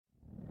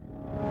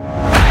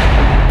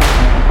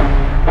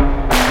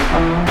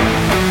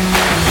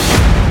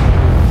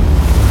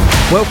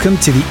Welcome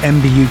to the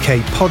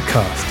MBUK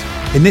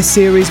podcast. In this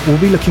series, we'll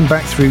be looking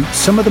back through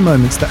some of the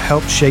moments that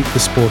helped shape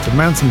the sport of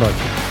mountain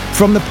biking.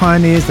 From the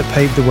pioneers that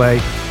paved the way,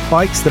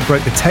 bikes that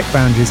broke the tech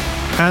boundaries,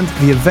 and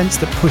the events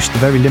that pushed the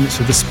very limits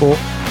of the sport,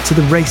 to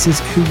the racers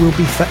who will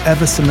be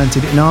forever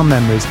cemented in our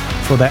memories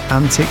for their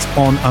antics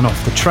on and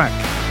off the track.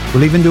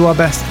 We'll even do our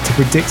best to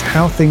predict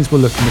how things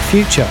will look in the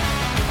future.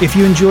 If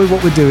you enjoy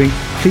what we're doing,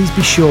 please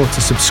be sure to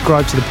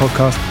subscribe to the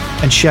podcast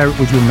and share it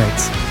with your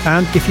mates.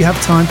 And if you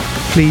have time,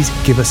 please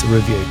give us a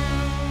review.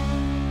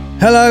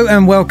 Hello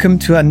and welcome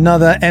to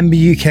another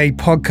MBUK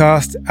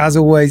podcast. As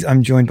always,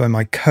 I'm joined by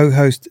my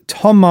co-host,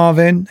 Tom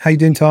Marvin. How you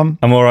doing, Tom?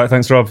 I'm all right,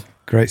 thanks, Rob.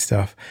 Great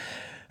stuff.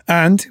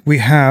 And we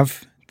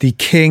have the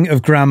king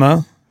of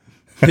grammar,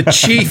 the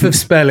chief of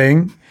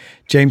spelling,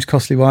 James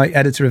Costley-White,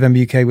 editor of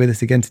MBUK, with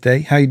us again today.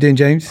 How you doing,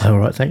 James? I'm all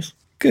right, thanks.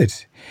 Good.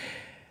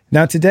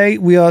 Now, today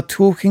we are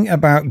talking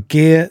about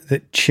gear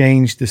that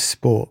changed the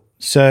sport.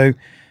 So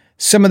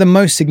some of the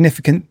most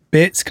significant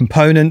bits,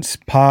 components,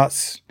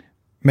 parts,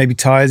 maybe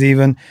tyres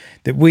even,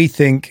 that we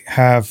think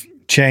have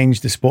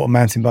changed the sport of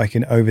mountain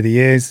biking over the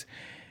years.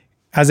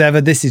 As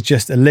ever, this is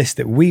just a list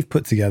that we've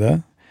put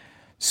together.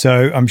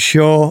 So I'm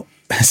sure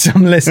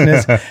some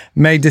listeners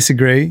may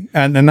disagree,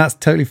 and that's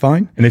totally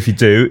fine. And if you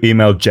do,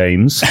 email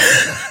James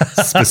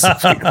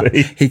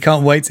specifically. He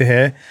can't wait to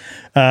hear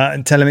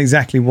and tell him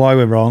exactly why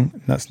we're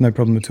wrong. That's no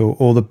problem at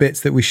all the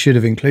bits that we should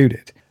have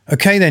included.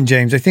 Okay then,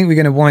 James, I think we're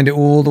going to wind it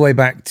all the way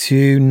back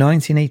to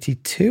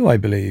 1982, I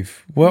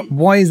believe.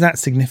 Why is that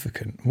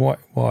significant?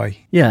 Why?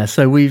 Yeah,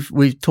 so we've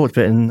talked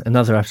a bit in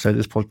another episode of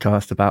this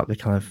podcast about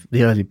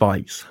the early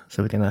bikes.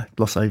 So we're going to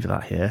gloss over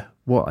that here.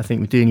 What I think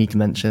we do need to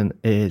mention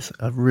is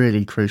a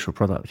really crucial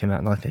product that came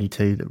out in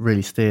 1982 that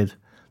really steered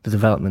the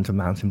development of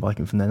mountain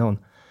biking from then on.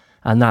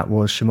 And that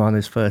was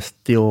Shimano's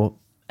first Dior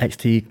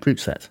XT group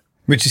set.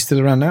 Which is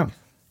still around now.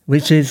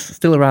 Which is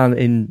still around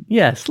in,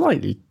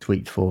 slightly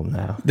tweaked form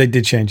now. They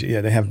did change it, yeah.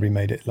 They have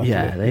remade it.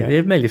 Luckily.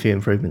 They've made a few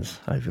improvements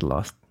over the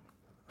last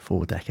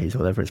 4 decades or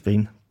whatever it's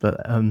been. But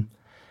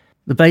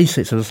the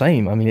basics are the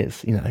same. I mean,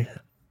 it's,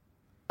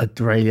 a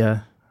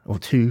derailleur or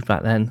two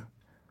back then,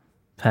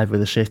 paired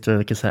with a shifter,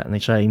 a cassette and a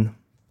chain.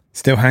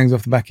 Still hangs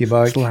off the back of your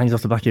bike. Still hangs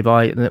off the back of your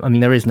bike. I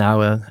mean, there is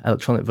now an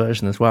electronic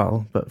version as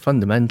well, but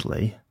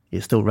fundamentally,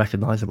 it's still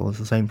recognisable as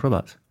the same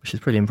product, which is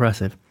pretty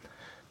impressive.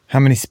 How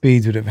many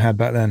speeds would it have had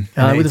back then?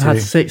 I would have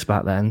had 6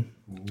 back then.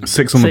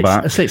 6 on the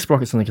back. 6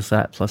 sprockets on the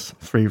cassette plus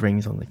 3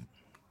 rings on the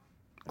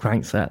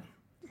crankset.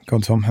 Go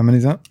on, Tom, how many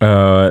is that?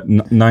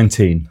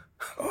 19.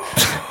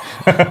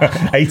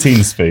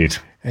 18 speed.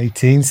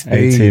 18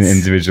 speeds. 18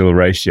 individual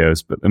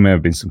ratios, but there may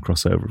have been some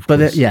crossover, of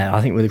course.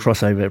 I think with the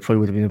crossover, it probably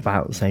would have been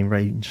about the same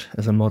range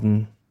as a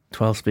modern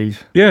 12-speed.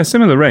 Yeah,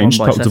 similar range,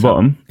 top to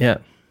bottom. Yeah.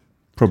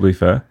 Probably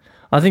fair.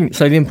 I think,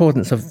 so the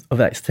importance of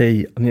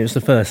XT, I mean, it was the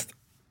first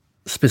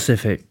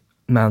specific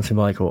mountain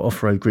bike or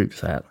off-road group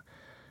set,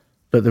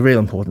 but the real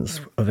importance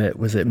of it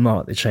was it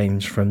marked the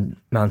change from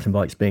mountain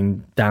bikes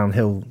being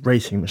downhill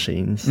racing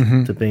machines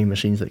to being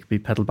machines that could be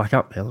pedalled back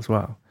uphill as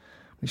well,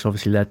 which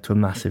obviously led to a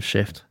massive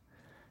shift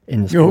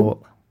in the sport.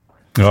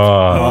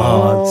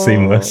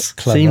 Seamless.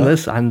 Clever.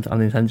 Seamless and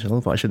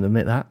unintentional, but I shouldn't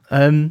admit that.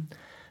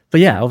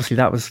 But yeah, obviously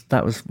that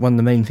was one of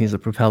the main things that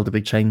propelled a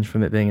big change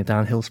from it being a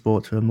downhill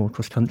sport to a more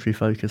cross-country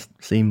focused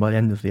scene by the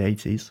end of the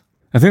 80s.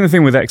 I think the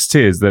thing with XT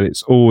is that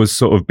it's always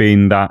sort of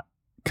been that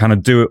kind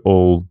of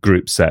do-it-all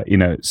group set.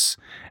 It's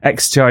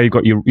XTR, you've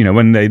got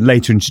when they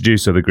later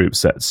introduced other group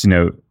sets,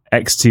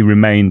 XT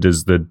remained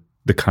as the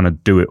kind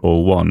of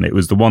do-it-all one. It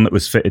was the one that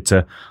was fitted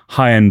to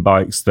high-end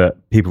bikes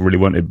that people really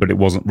wanted, but it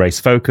wasn't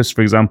race-focused,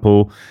 for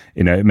example.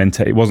 It meant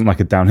it wasn't like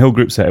a downhill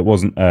group set. It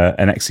wasn't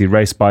an XC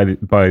race by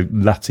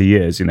latter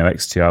years.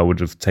 XTR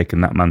would have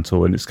taken that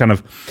mantle, and it's kind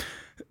of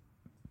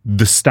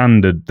the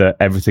standard that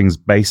everything's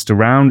based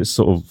around. It's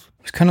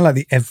kind of like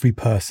the every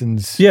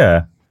person's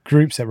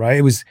group set,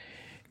 right?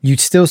 You'd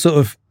still sort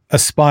of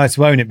aspire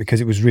to own it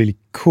because it was really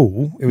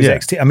cool. It was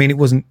XT. I mean, it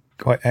wasn't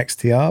quite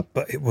XTR,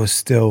 but it was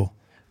still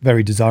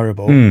very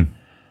desirable.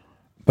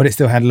 But it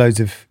still had loads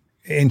of,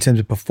 in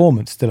terms of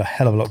performance, still a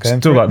hell of a lot going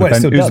still for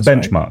it. It was a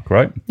benchmark,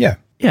 right? Yeah.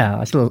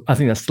 Yeah, I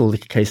think that's still the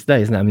case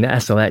today, isn't it? I mean, the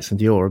SLX and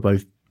Dior are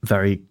both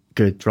very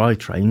good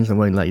drivetrains and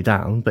won't let you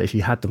down. But if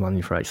you had the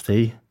money for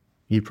XT,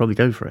 you'd probably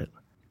go for it.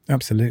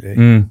 Absolutely.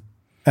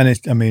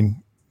 And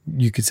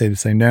you could say the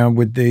same now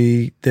with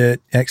the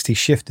XT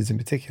shifters in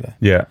particular.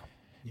 Yeah.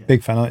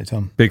 Big fan of it,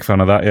 Tom. Big fan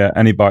of that, yeah.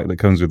 Any bike that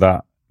comes with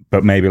that,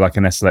 but maybe like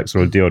an SLX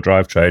or a Dior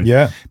drivetrain.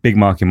 Yeah. Big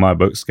mark in my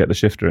books, get the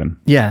shifter in.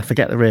 Yeah,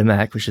 forget the rear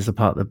mech, which is the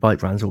part that bike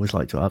brands always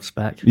like to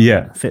up-spec.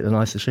 Yeah. Fit the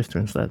nicer shifter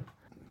instead.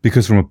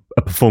 Because from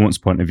a performance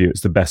point of view,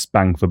 it's the best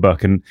bang for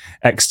buck. And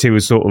XT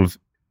was sort of,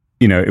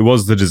 it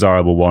was the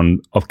desirable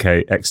one.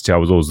 Okay, XTR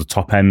was always the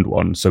top end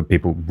one, so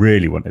people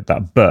really wanted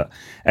that. But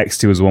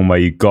XT was one where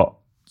you got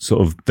sort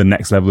of the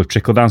next level of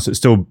trickle down. So it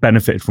still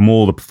benefited from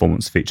all the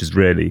performance features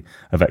really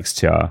of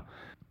XTR,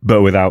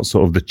 but without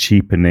sort of the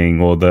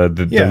cheapening or the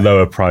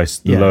lower price,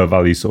 the lower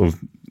value sort of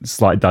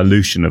slight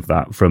dilution of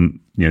that from,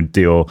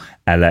 Dior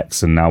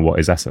LX and now what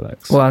is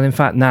SLX. Well, and in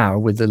fact now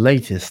with the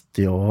latest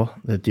Dior,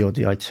 the Dior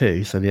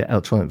Di2, so the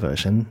electronic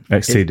version.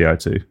 XT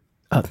Di2.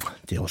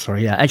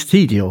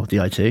 XT Dior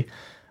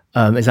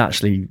Di2 is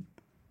actually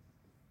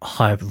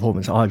higher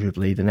performance,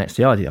 arguably, than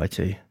XTR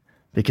Di2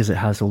 because it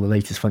has all the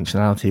latest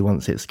functionality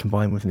once it's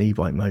combined with an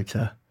e-bike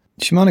motor.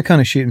 Shimano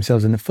kind of shoot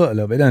themselves in the foot a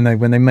little bit, don't they,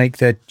 when they make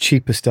their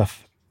cheaper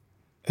stuff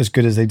as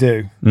good as they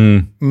do,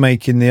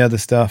 making the other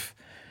stuff.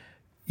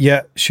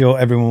 Yeah, sure,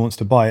 everyone wants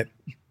to buy it,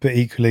 but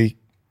equally,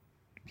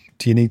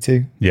 do you need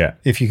to? Yeah.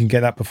 If you can get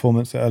that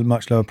performance at a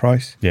much lower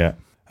price. Yeah.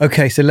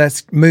 Okay, so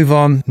let's move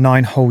on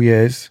 9 whole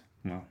years.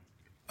 No.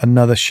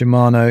 Another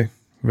Shimano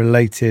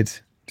related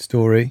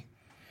story.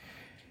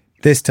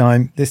 This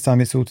time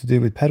it's all to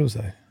do with pedals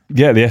though.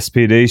 Yeah, the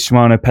SPD,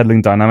 Shimano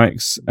Pedaling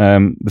Dynamics,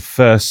 the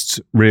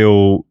first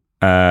real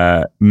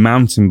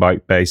mountain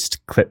bike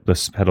based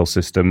clipless pedal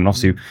system. And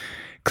obviously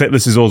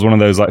clipless is always one of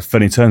those like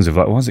funny terms of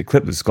like, why is it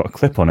clipless? It's got a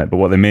clip on it. But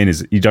what they mean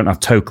is you don't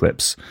have toe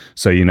clips.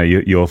 So,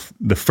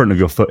 the front of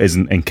your foot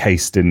isn't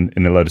encased in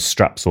a load of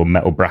straps or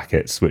metal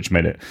brackets, which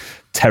made it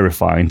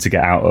terrifying to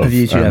get out of. Have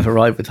you two ever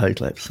ride with toe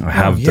clips? I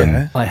have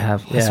done. I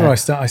have. That's where I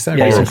started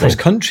racing cross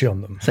country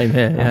on them. Same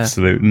here. Yeah.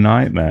 Absolute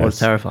nightmare. It was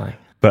terrifying.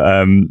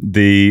 But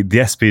the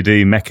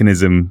SPD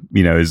mechanism,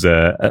 is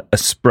a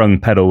sprung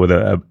pedal with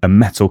a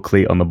metal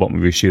cleat on the bottom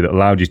of your shoe that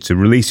allowed you to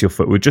release your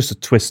foot with just a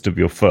twist of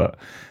your foot,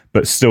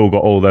 but still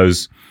got all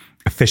those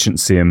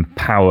efficiency and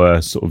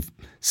power sort of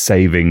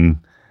saving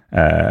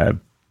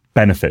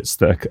benefits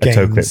that a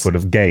toe clip would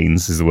have,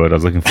 gains is the word I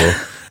was looking for,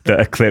 that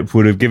a clip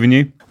would have given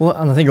you. Well,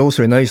 and I think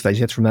also in those days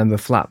you have to remember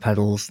flat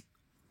pedals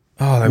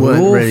they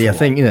weren't were really, I awful.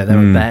 think, there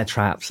were bear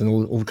traps and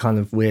all kind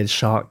of weird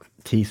shark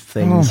teeth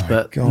things, Oh my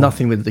but God.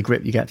 nothing with the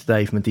grip you get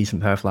today from a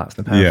decent pair of flats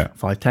and a pair of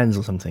 510s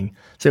or something.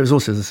 So it was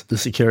also the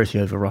security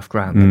over rough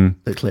ground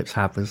that clips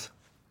had was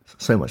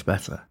so much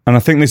better. And I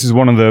think this is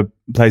one of the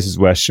places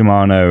where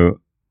Shimano,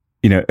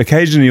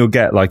 occasionally you'll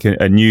get like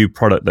a new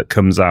product that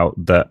comes out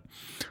that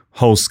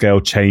whole scale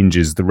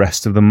changes the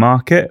rest of the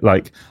market.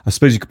 Like, I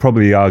suppose you could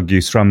probably argue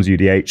SRAM's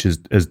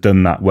UDH has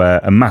done that, where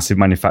a massive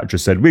manufacturer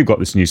said, we've got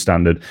this new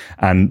standard,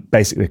 and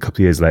basically a couple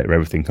of years later,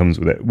 everything comes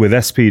with it. With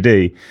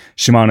SPD,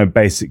 Shimano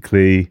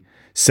basically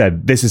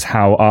said, this is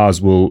how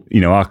ours will,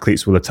 our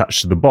cleats will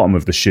attach to the bottom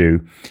of the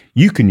shoe.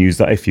 You can use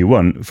that if you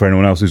want for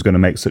anyone else who's going to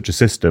make such a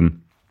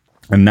system.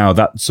 And now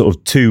that sort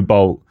of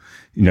 2-bolt,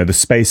 the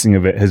spacing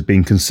of it has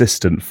been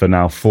consistent for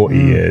now 40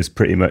 years,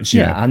 pretty much.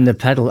 Yeah, and the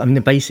pedal, the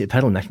basic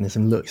pedal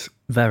mechanism looks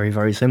very,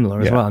 very similar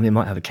as well. It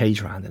might have a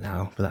cage around it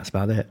now, but that's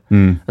about it.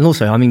 And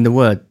also, the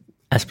word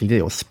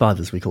SPD, or spud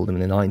as we called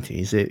them in the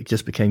 90s, it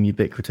just became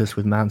ubiquitous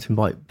with mountain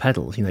bike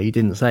pedals. You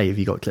didn't say if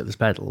you got clipless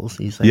pedals,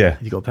 you say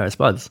if you got a pair of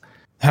spuds.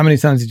 How many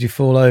times did you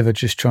fall over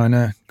just trying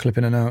to clip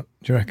in and out,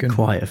 do you reckon?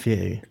 Quite a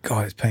few.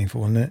 God, it's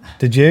painful, wasn't it?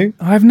 Did you?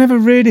 I've never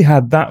really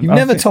had that. You've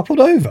never toppled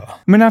over?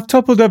 I've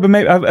toppled over,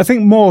 maybe. I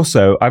think more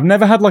so. I've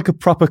never had like a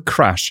proper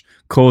crash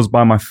caused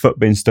by my foot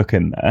being stuck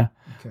in there.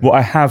 Okay. What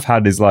I have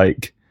had is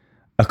like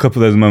a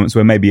couple of those moments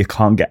where maybe I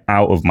can't get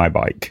out of my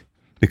bike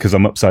because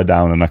I'm upside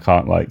down and I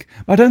can't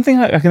I don't think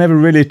I can ever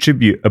really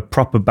attribute a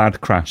proper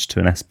bad crash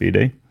to an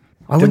SPD.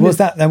 There was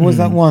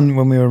that one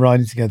when we were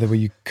riding together where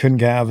you couldn't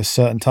get out of a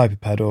certain type of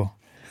pedal.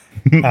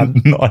 Not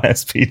an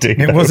SPD.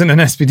 It wasn't an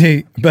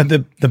SPD, but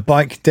the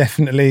bike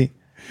definitely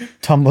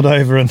tumbled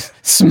over and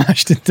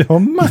smashed into a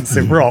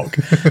massive rock,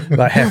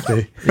 like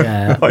hefty.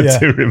 Yeah, I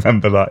do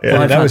remember that. Yeah,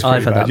 Well, that was pretty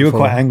I've had bad. that You were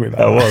before. quite angry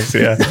about I it. was,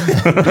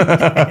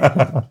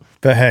 yeah.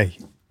 But hey,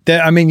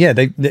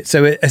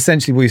 so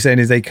essentially what you're saying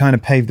is they kind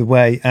of paved the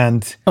way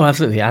and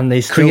absolutely, and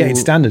they still created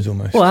standards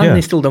almost. Well, and Yeah.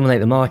 they still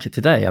dominate the market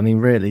today.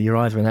 Really, you're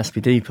either an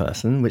SPD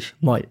person, which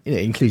might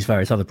includes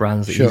various other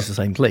brands that use the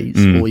same cleats,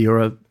 or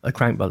you're a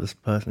Crank Brothers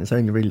person. It's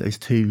only really those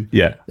two.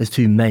 Yeah. There's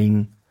two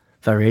main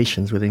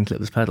variations within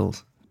clipless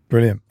pedals.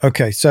 Brilliant.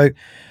 Okay, so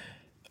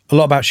a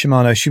lot about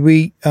Shimano. Should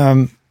we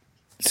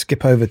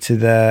skip over to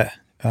their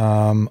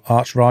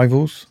arch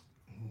rivals,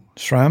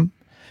 SRAM,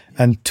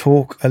 and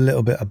talk a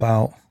little bit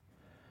about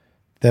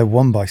their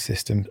one-by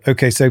system?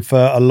 Okay, so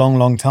for a long,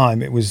 long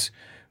time, it was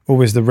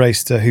always the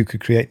race to who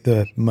could create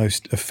the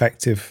most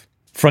effective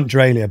front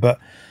derailleur. But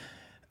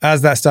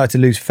as that started to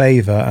lose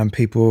favour and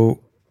people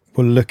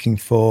were looking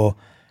for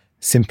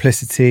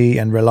simplicity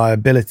and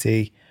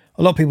reliability,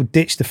 a lot of people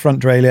ditched the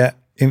front derailleur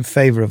in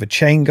favour of a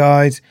chain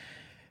guide,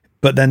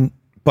 but then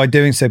by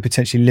doing so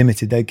potentially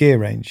limited their gear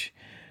range.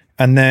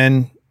 And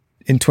then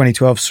in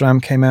 2012,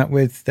 SRAM came out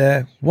with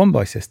their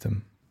one-by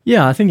system.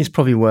 Yeah, I think it's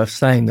probably worth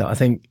saying that I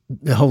think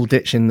the whole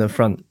ditching the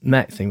front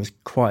mech thing was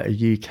quite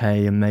a UK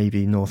and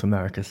maybe North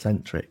America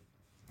centric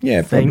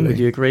Yeah, thing. probably. Would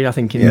you agree? I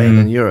think in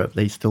mainland Europe,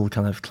 they still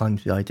kind of clung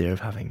to the idea of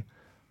having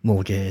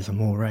more gears and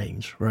more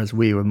range, whereas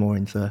we were more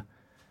into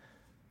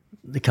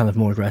the kind of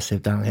more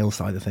aggressive downhill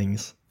side of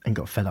things and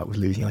got fed up with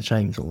losing our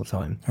chains all the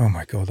time. Oh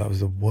my God, that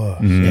was the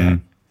worst. Yeah.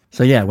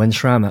 So yeah, when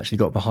SRAM actually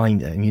got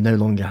behind it and you no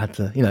longer had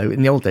to,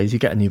 in the old days, you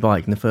get a new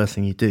bike and the first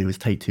thing you do is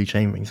take 2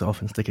 chain rings off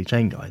and stick a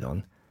chain guide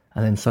on.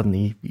 And then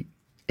suddenly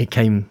it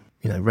came,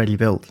 ready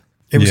built.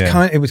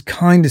 It was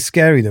kind of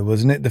scary though,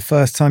 wasn't it? The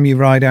first time you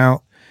ride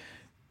out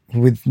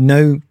with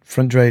no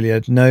front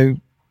derailleur, no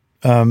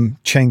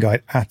chain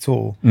guide at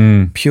all,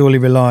 purely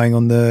relying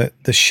on the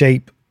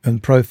shape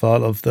and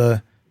profile of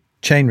the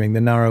chainring,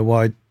 the narrow,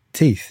 wide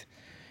teeth.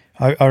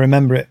 I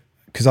remember it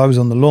because I was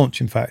on the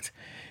launch. In fact,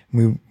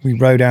 we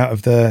rode out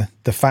of the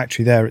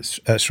factory there at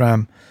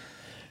SRAM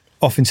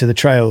off into the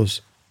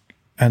trails,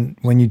 and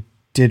when you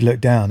did look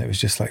down, it was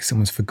just like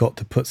someone's forgot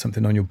to put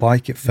something on your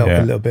bike. It felt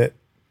a little bit.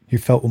 You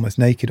felt almost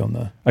naked on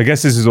there. I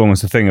guess this is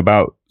almost the thing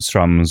about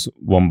SRAM's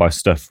one by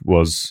stuff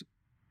was,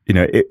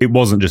 it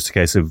wasn't just a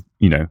case of,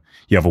 you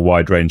have a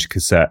wide range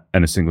cassette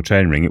and a single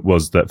chainring. It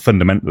was that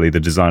fundamentally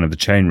the design of the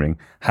chainring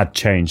had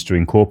changed to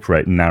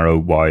incorporate narrow,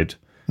 wide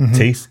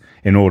teeth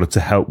in order to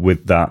help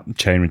with that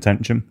chain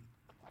retention.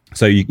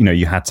 So,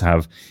 you had to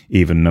have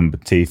even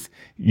numbered teeth,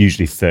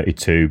 usually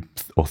 32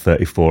 or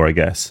 34, I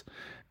guess.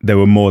 There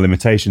were more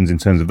limitations in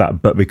terms of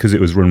that, but because it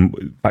was run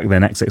back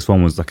then,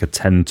 XX1 was like a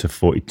 10 to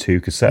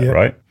 42 cassette,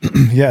 right?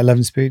 Yeah,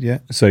 11 speed, yeah.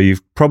 So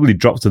you've probably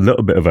dropped a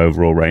little bit of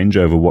overall range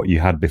over what you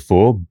had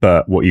before,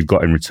 but what you've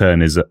got in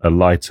return is a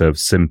lighter,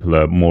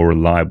 simpler, more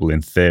reliable,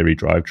 in theory,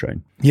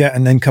 drivetrain. Yeah,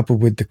 and then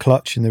coupled with the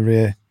clutch in the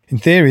rear. In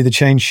theory, the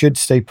chain should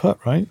stay put,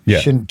 right? Yeah.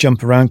 It shouldn't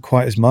jump around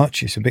quite as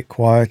much. It's a bit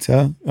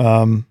quieter.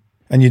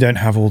 And you don't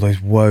have all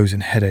those woes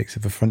and headaches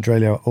of a front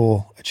derailleur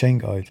or a chain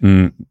guide.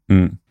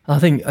 I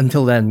think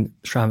until then,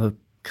 SRAM have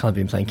kind of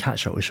been playing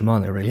catch up with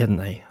Shimano, really, hadn't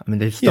they? I mean,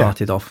 they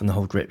started off on the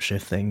whole grip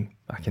shift thing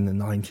back in the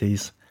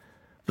 90s,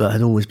 but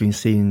had always been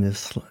seen as,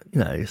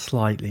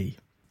 slightly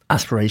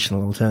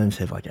aspirational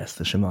alternative, I guess,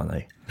 to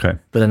Shimano. Okay.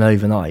 But then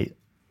overnight,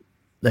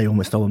 they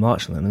almost stole a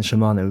march on them, and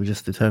Shimano were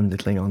just determined to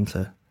cling on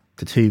to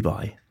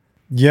 2x.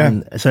 Yeah.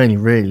 And it's only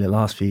really the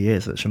last few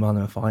years that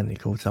Shimano have finally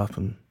caught up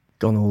and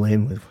gone all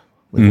in with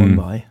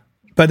 1x.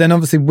 But then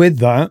obviously with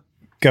that,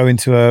 go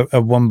into a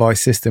 1x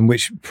system,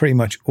 which pretty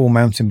much all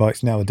mountain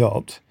bikes now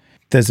adopt.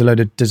 There's a load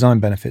of design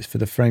benefits for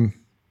the frame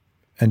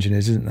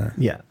engineers, isn't there?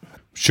 Yeah.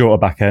 Shorter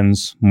back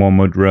ends, more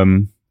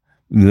mudroom,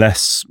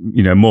 less,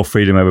 more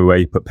freedom over where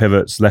you put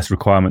pivots, less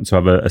requirement to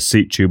have a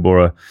seat tube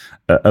or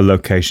a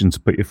location to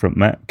put your front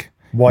mech.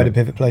 Wider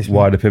pivot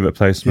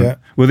placement. Yeah.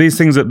 Were these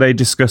things that they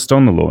discussed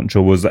on the launch,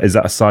 or is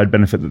that a side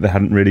benefit that they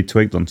hadn't really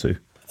twigged onto?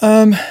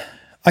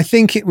 I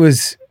think it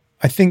was.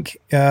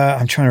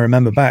 I'm trying to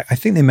remember back. I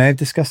think they may have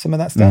discussed some of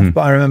that stuff,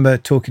 but I remember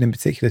talking in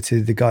particular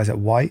to the guys at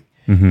White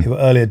who were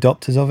early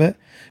adopters of it.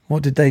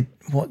 What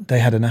they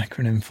had an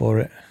acronym for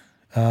it.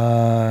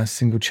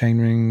 Single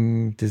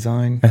chainring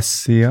design.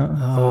 SCR?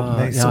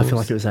 I feel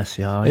like it was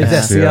SCR.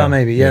 It's SCR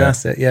maybe. Yeah,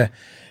 that's it. Yeah.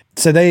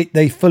 So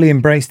they fully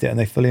embraced it, and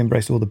they fully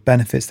embraced all the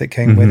benefits that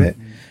came with it.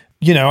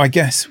 I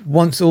guess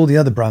once all the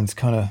other brands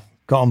kind of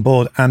got on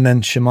board, and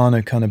then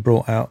Shimano kind of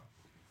brought out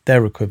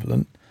their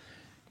equivalent,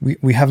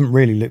 we haven't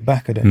really looked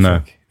back at it.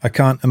 think. I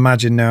can't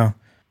imagine now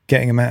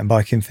getting a mountain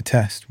bike in for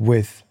test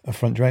with a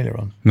front derailleur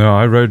on. No,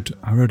 I rode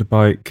a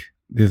bike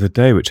the other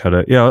day which had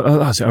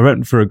I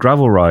went for a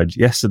gravel ride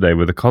yesterday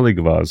with a colleague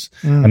of ours,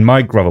 and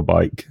my gravel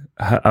bike,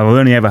 I've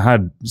only ever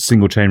had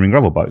single chainring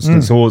gravel bikes.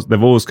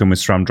 They've always come with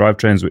SRAM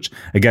drivetrains, which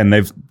again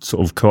they've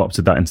sort of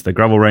co-opted that into their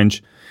gravel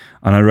range.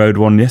 And I rode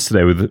one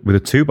yesterday with a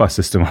 2x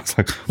system. I was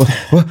like,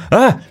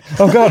 what?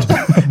 Oh God.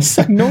 It's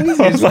so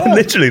noisy.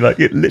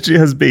 It literally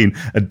has been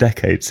a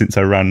decade since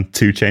I ran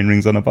 2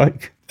 chainrings on a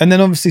bike. And then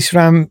obviously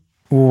SRAM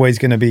always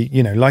going to be,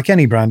 like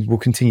any brand, will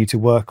continue to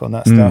work on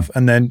that stuff.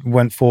 And then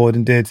went forward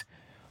and did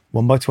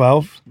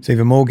 1x12. So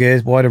even more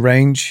gears, wider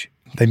range.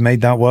 They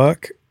made that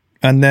work.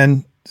 And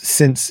then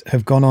since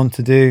have gone on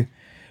to do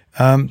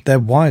their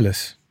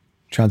wireless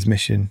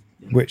transmission,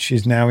 which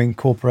is now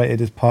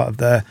incorporated as part of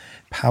their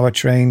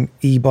powertrain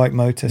e-bike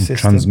motor system.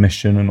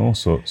 Transmission and all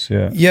sorts,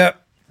 yeah. Yeah.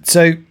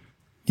 So,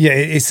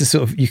 it's the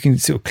sort of, you can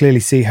sort of clearly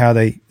see how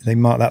they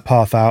mark that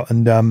path out,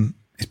 and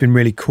it's been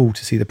really cool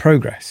to see the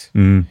progress.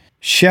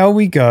 Shall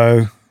we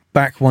go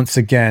back once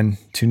again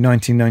to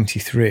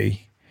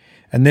 1993?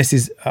 And this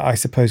is, I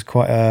suppose,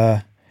 quite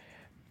a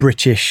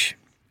British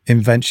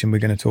invention we're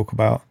going to talk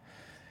about.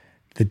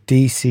 The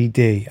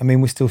DCD. I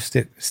mean, we're still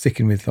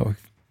sticking with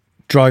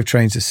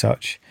drivetrains as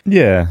such.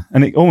 Yeah,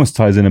 and it almost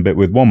ties in a bit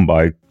with one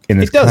bike in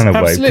this kind of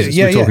way. Because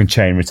we're talking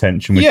chain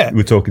retention.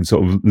 We're talking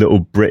sort of little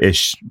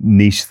British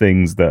niche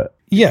things that...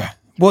 Yeah.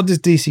 What does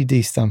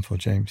DCD stand for,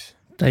 James?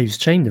 Dave's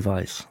chain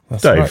device.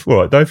 That's Dave. right.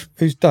 All right, Dave.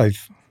 Who's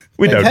Dave?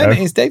 We don't know.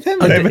 It's Dave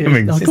Hemming. Dave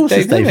Hemming. Of course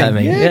it's Dave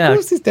Hemming. Yeah, of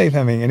course it's Dave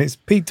Hemming. And it's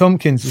Pete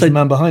Tompkins is the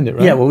man behind it,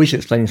 right? Yeah, well, we should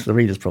explain this to the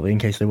readers probably in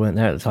case they weren't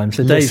there at the time.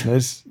 So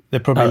listeners, they're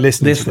probably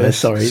listening to this.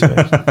 Sorry. You're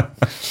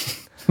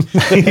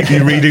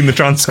reading the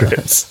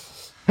transcripts.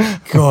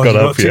 God, you've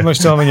got too much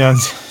time on your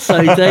hands.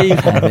 So Dave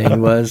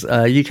Hemming was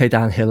a UK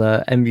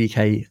downhiller,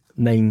 MVK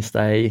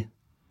mainstay.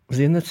 Was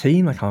he in the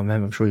team? I can't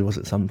remember. I'm sure he was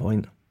at some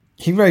point.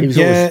 He rode, he was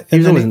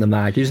always in the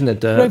mag. He was in the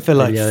dirt. He rode for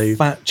like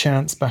Fat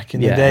Chance back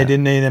in the day,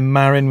 didn't he? And then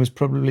Marin was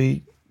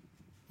probably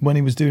when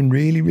he was doing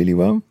really, really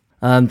well.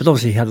 But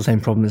obviously he had the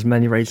same problem as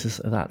many racers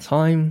at that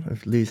time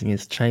of losing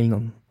his chain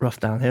on rough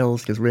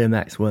downhills because rear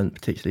mechs weren't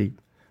particularly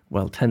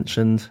well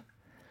tensioned.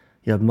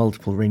 You had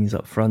multiple rings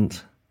up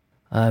front.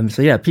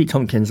 So yeah, Pete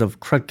Tompkins of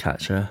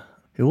Crudcatcher,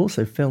 who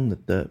also filmed the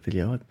Dirt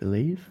video, I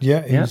believe.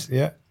 Yeah,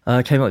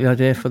 came up with the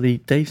idea for the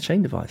Dave's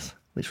chain device,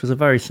 which was a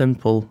very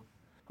simple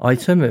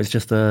item. It was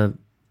just a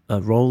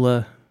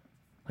roller,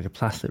 like a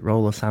plastic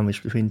roller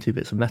sandwiched between two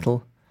bits of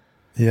metal,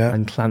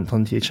 and clamped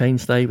onto your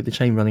chainstay with the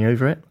chain running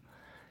over it.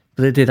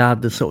 But it did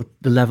add the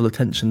level of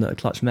tension that a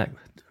clutch mech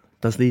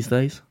does these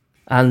days.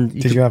 And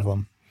did you have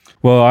one?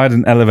 Well, I had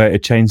an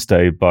elevated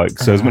chainstay bike,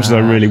 so as much as I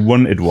really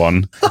wanted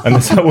one,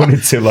 unless I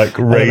wanted to like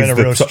raise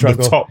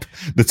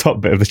the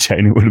top bit of the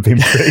chain, it would have been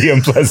pretty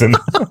unpleasant.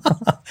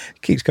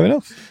 Keeps going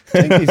off.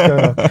 Chain keeps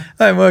going off.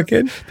 I'm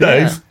working.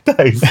 Dave.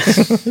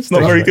 It's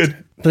not very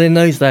good. But in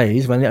those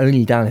days, when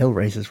only downhill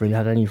racers really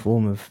had any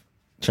form of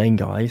chain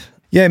guide.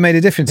 Yeah, it made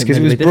a difference because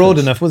it was broad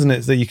enough, wasn't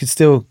it? So you could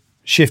still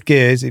shift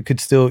gears. It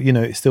could still,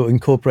 it still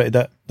incorporated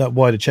that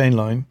wider chain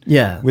line.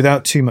 Yeah.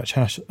 Without too much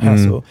hassle.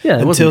 Yeah.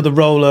 Until the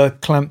roller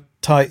clamped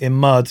tight in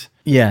mud.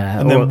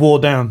 Yeah. And then wore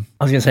down.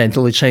 I was going to say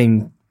until the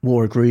chain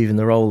wore a groove in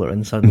the roller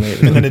and suddenly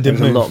it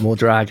was a lot more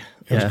drag.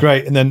 It was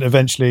great. And then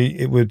eventually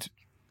it would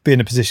be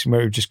in a position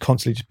where it would just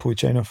constantly just pull your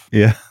chain off.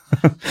 Yeah.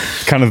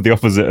 Kind of the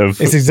opposite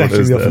of... It's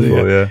exactly the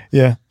opposite,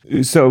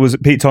 yeah. So was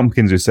it Pete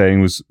Tompkins who was saying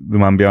was the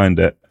man behind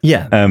it?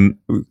 Yeah.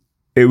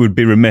 It would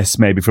be remiss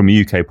maybe from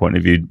a UK point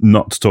of view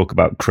not to talk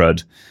about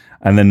Crud.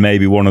 And then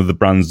maybe one of the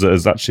brands that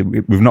has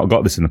actually... We've not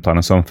got this in the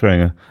planner, so I'm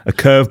throwing a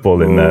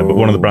curveball in there. But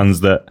one of the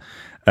brands that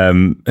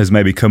has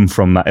maybe come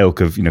from that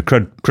ilk of,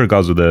 Crud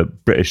guards were the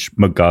British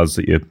mud guards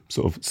that you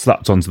sort of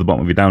slapped onto the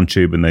bottom of your down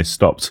tube and they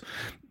stopped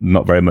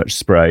not very much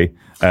spray.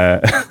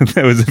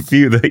 There was a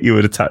few that you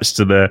would attach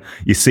to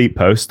your seat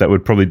post that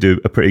would probably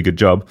do a pretty good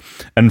job.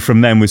 And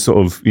from then we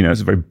sort of,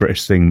 it's a very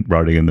British thing,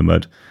 riding in the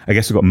mud. I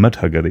guess we've got Mud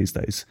Hugger these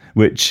days,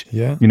 which,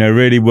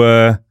 really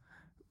were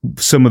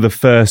some of the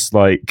first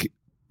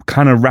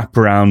kind of wrap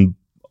around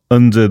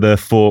under the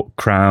fork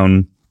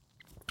crown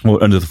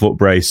or under the foot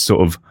brace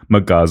sort of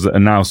mud guards that are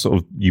now sort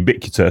of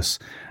ubiquitous,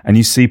 and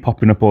you see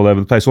popping up all over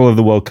the place, all over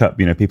the World Cup.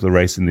 People are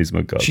racing these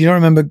mud guards. Do you not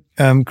remember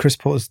Chris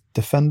Porter's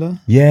Defender?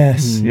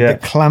 Yes, yeah.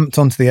 It clamped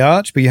onto the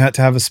arch, but you had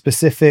to have a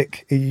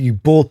specific. You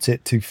bought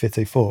it to fit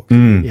a fork.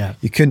 Yeah,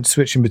 you couldn't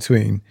switch in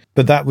between.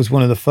 But that was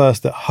one of the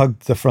first that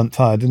hugged the front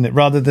tire, didn't it?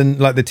 Rather than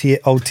like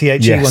the old THE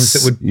ones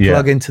that would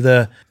plug into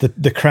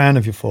the crown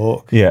of your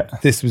fork. Yeah,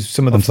 this was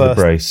some of the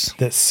first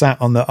that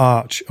sat on the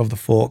arch of the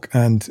fork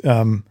and.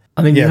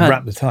 You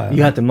wrap the tire.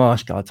 You had the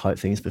marsh guard type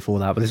things before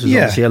that, but this was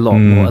obviously a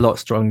lot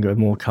stronger,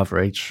 more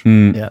coverage.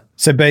 Yeah.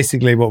 So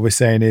basically, what we're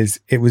saying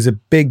is, it was a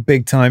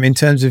big time in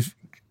terms of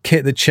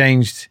kit that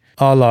changed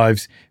our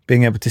lives.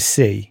 Being able to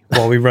see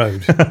while we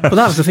rode. But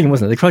that was the thing,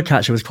 wasn't it? The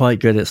Crudcatcher was quite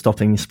good at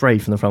stopping spray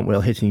from the front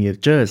wheel hitting your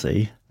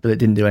jersey, but it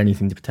didn't do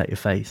anything to protect your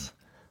face.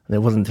 And it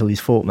wasn't until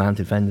these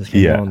fork-mounted fenders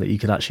came on that you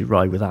could actually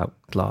ride without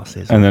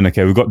glasses. And then,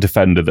 we've got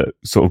Defender that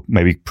sort of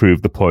maybe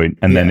proved the point,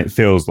 and then it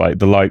feels like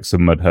the likes of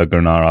Mudhugger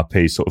and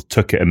RRP sort of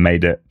took it and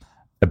made it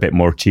a bit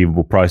more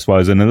achievable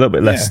price-wise and a little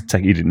bit less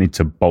tech. You didn't need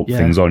to bolt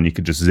things on. You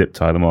could just zip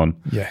tie them on.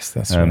 Yes,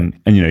 that's right.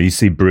 And, you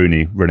see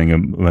Bruni running a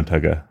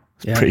Mudhugger.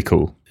 It's pretty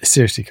cool.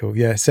 Seriously cool.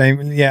 Yeah,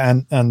 same.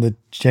 Yeah, and the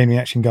chain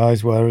reaction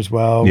guys were as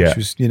well, which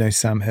was,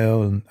 Sam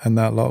Hill and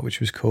that lot, which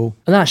was cool.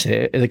 And actually,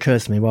 it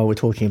occurs to me while we're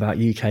talking about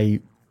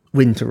UK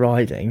winter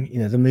riding,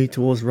 the move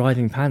towards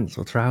riding pants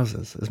or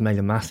trousers has made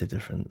a massive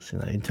difference,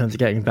 in terms of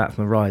getting back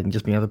from a ride and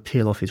just being able to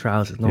peel off your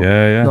trousers, not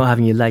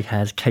having your leg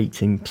hairs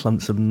caked in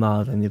clumps of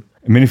mud. And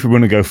if we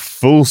want to go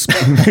full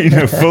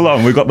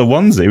on, we've got the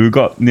onesie, we've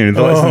got the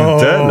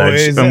dirt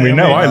ledge, and we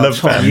know I love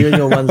them. You and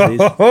your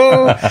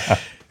onesies.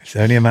 It's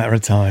only a matter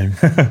of time.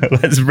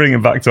 Let's bring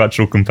it back to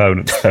actual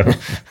components, though.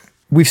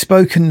 We've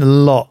spoken a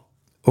lot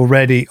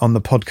already on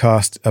the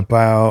podcast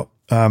about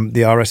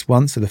the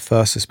RS1, so the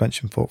first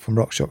suspension fork from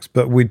RockShox,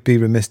 but we'd be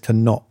remiss to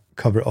not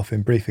cover it off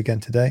in brief again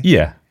today.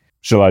 Yeah.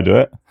 Shall I do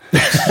it?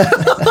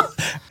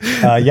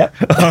 Yep.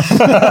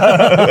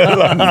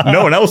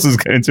 No one else is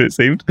going to, it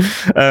seemed.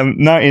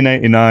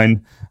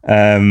 1989,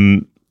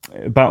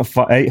 about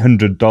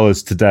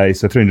 $800 today,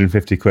 so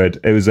 350 quid.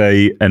 It was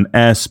an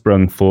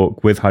air-sprung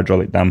fork with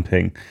hydraulic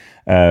damping.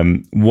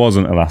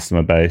 Wasn't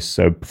elastomer base,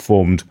 so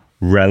performed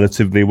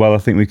relatively well, I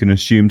think we can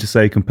assume to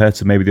say, compared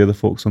to maybe the other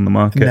forks on the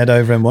market. Ned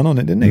Overend won on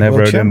it, didn't he? Ned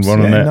Overend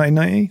won on it.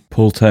 1990.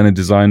 Paul Turner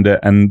designed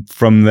it, and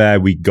from there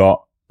we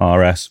got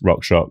RS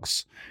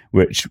RockShox,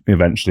 which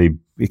eventually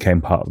became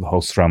part of the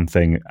whole SRAM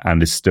thing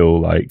and is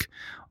still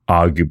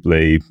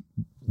arguably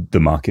the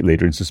market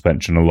leader in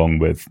suspension, along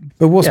with...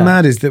 But what's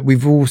mad is that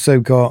we've also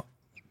got,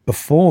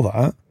 before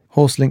that,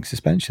 Horselink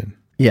suspension.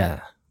 Yeah,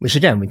 which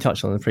again, we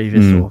touched on in the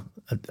previous or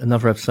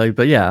another episode.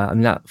 But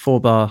that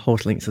 4-bar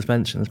Horselink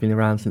suspension has been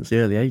around since the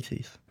early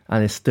 80s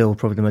and is still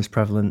probably the most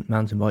prevalent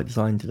mountain bike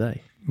design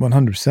today.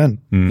 100%.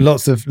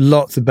 Lots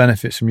of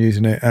benefits from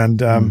using it.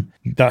 And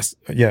that's,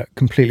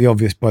 completely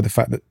obvious by the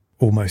fact that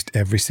almost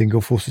every single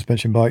full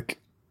suspension bike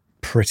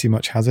pretty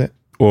much has it.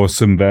 Or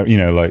some,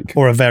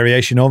 or a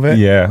variation of it.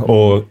 Yeah,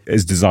 or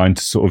is designed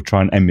to sort of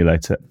try and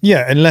emulate it.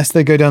 Yeah, unless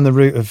they go down the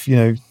route of,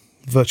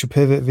 Virtual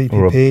Pivot,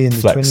 Or a VPP, and the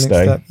flex twin link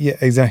stay. stuff. Yeah,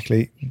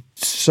 exactly.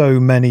 So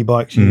many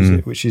bikes use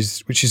it, which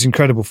is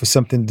incredible for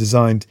something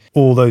designed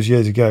all those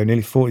years ago,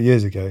 nearly 40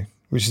 years ago,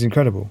 which is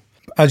incredible.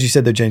 As you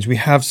said though, James, we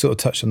have sort of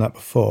touched on that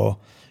before.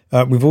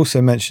 We've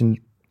also mentioned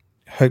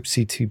Hope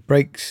C2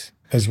 brakes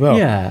as well.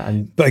 Yeah,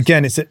 But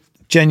again, it's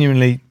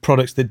genuinely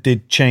products that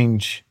did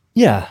change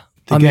yeah.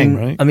 the game,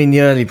 right? I mean,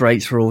 the early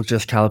brakes were all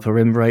just caliper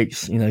rim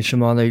brakes. You know,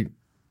 Shimano,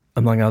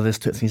 among others,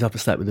 took things up a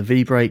step with the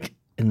V brake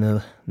in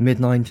the mid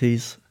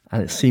 90s,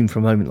 and it seemed for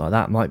a moment like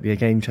that might be a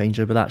game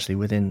changer, but actually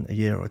within a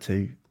year or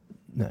two,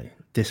 no,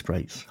 disc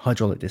brakes,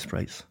 hydraulic disc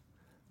brakes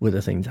were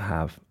the thing to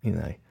have, you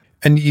know.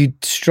 And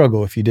you'd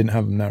struggle if you didn't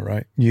have them now,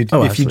 right? If you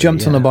absolutely,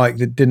 jumped on yeah. a bike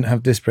that didn't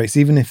have disc brakes,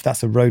 even if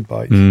that's a road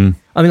bike. Mm.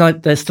 I mean,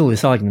 there's still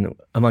this argument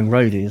among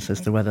roadies as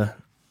to whether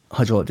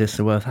hydraulic discs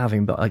are worth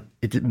having, but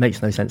it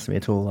makes no sense to me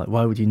at all. Like,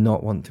 why would you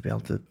not want to be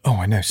able to? Oh,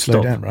 I know. Slow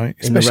Stop down, right?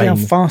 in the Especially how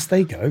rain. fast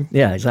they go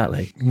Yeah,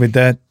 exactly. with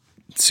their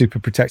super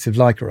protective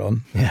Lycra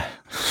on. Yeah,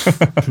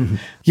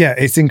 Yeah,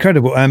 it's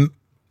incredible.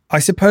 I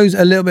suppose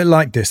a little bit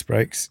like disc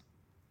brakes.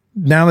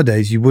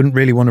 Nowadays, you wouldn't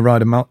really want to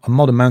ride a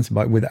modern mountain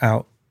bike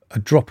without a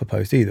dropper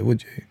post either,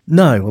 would you?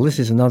 no. Well, this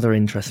is another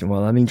interesting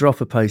one. I mean,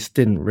 dropper posts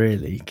didn't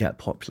really get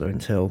popular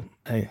until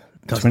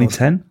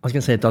 2010? I was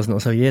going to say a dozen or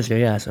so years ago.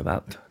 Yeah, so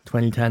about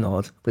 2010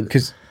 odd.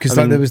 Because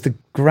I mean, there was the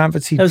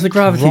gravity. there was the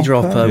gravity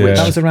dropper, which-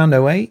 that was around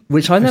 08.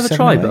 which I never 07,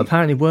 tried, but 08.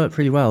 apparently worked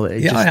pretty well.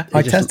 It Yeah, just, I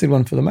it just- tested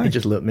one for the It Mag.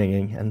 just looked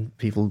minging, and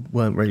people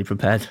weren't really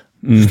prepared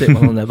to stick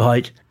one on their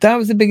bike. That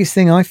was the biggest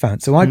thing I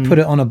found. So I put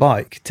it on a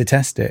bike to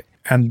test it,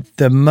 and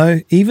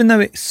even though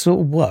it sort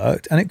of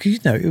worked, and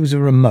because it was a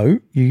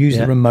remote, you used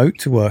Yeah. the remote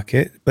to work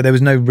it, but there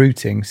was no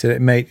routing, so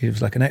it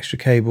was like an extra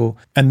cable,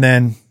 and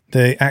then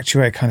the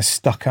actuator kind of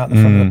stuck out the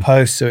front of the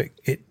post, so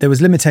there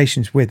was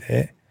limitations with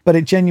it, but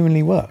it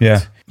genuinely worked.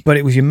 Yeah. But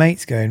it was your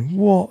mates going,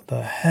 "What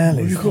the hell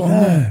is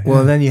that?"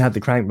 Well, then you had the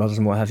crank brothers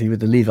and what have you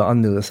with the lever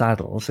under the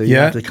saddle, so you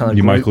Yeah. had to kind of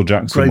Your Michael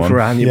Jackson grope one.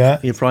 around your, Yeah.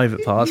 your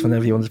private parts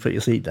whenever you wanted to put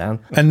your seat down.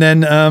 And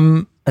then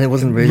And it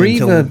wasn't really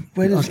Reverb, until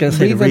where I did was going to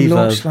say the Reverb Reverb.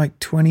 launched like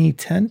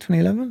 2010,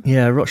 2011?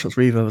 Yeah, Rockshot's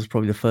Reverb was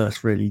probably the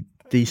first really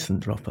decent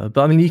dropper.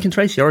 But I mean, you can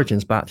trace the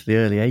origins back to the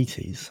early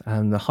 80s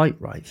and the height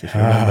rights, if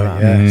you remember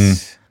that.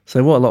 Yes.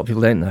 So what a lot of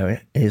people don't know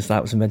is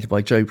that was invented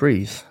by Joe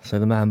Breeze. So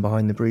the man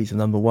behind the Breeze,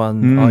 number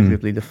one,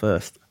 arguably the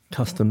first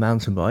custom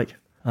mountain bike.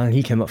 And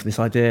he came up with this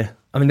idea.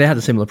 I mean, they had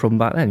a similar problem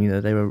back then.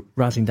 They were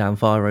razzing down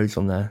fire roads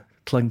on their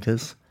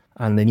clunkers,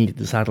 and they needed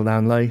the saddle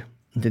down low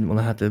and didn't want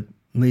to have to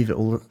move it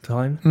all the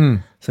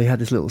time. So he had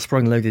this little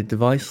sprung-loaded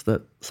device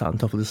that sat on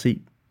top of the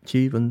seat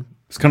tube, and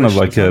It's kind of pushed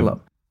like the saddle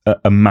up.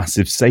 a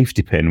massive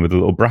safety pin with a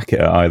little bracket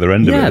at either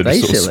end Yeah, of it that just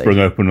sort of basically. sprung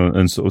open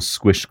and sort of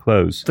squished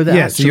closed. But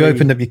Yeah, so you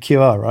opened up your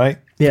QR, right?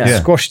 Yeah.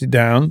 Squashed it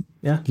down,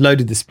 Yeah.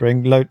 loaded the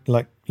spring,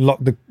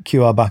 locked the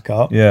QR back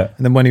up. Yeah.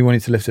 And then when you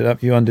wanted to lift it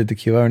up, you undid the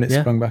QR and it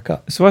Yeah. sprung back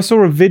up. So I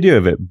saw a video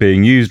of it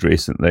being used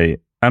recently,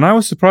 and I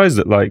was surprised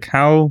at like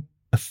how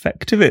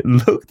effective it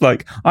looked.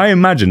 Like I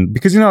imagined,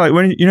 because like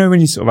when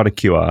you sort of had a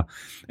QR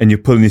and you're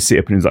pulling your seat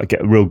up and it's like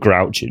get real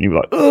grouchy and you're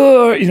like,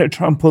 oh,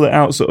 try and pull it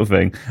out sort of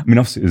thing. I mean,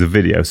 obviously it was a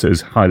video, so it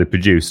was highly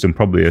produced and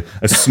probably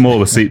a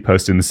smaller seat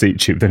post in the seat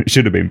tube than it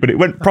should have been, but it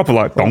went proper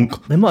like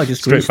donk. They might have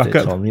just Straight greased it, back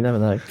up. Tom. You never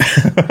know.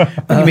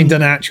 You mean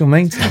done actual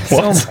maintenance?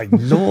 Oh my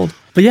Lord.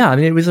 But yeah, I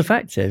mean, it was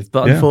effective.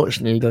 But Yeah.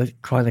 unfortunately, the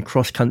kind of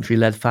cross-country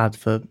led fad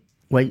for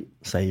weight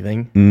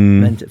saving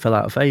meant it fell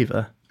out of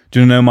favour. Do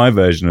you know my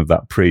version of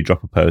that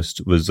pre-dropper post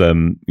was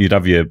you'd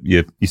have your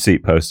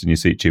seat post and your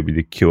seat tube with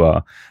your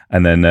QR,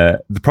 and then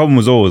the problem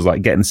was always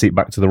like getting the seat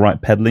back to the right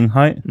pedaling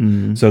height.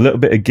 So a little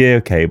bit of gear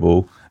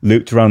cable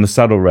looped around the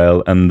saddle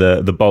rail and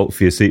the bolt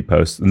for your seat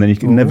post, and then you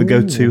can never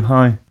go too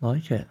high.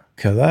 Like it.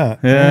 Look at that.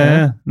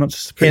 Yeah, not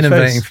just a pretty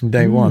Innovating face. from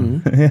day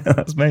one. Yeah,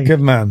 that's me.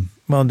 Good man.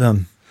 Well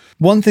done.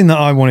 One thing that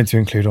I wanted to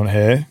include on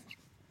here,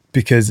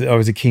 because I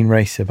was a keen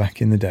racer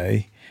back in the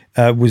day,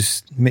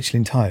 was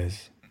Michelin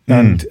tyres.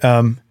 And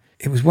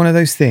it was one of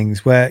those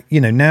things where,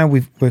 now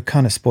we're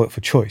kind of spoilt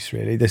for choice,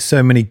 really. There's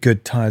so many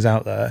good tyres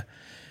out there.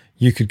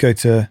 You could go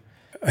to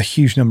a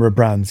huge number of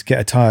brands, get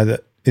a tyre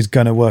that is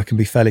going to work and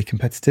be fairly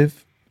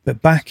competitive.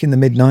 But back in the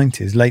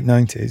mid-90s, late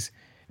 90s,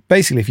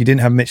 basically, if you didn't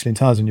have Michelin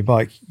tyres on your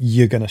bike,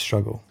 you're going to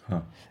struggle.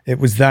 Huh. It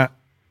was that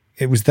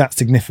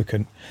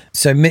significant.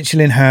 So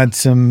Michelin had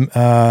some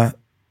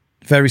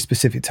very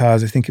specific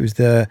tyres. I think it was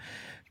the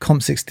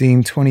Comp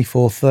 16,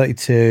 24,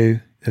 32.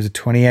 There's a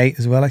 28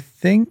 as well, I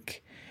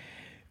think.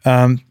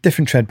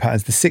 Different tread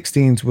patterns. The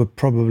 16s were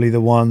probably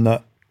the one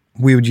that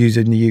we would use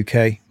in the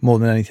UK more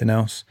than anything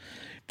else.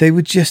 They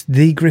were just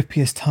the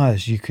grippiest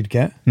tyres you could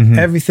get.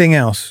 Everything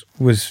else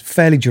was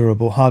fairly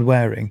durable, hard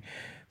wearing,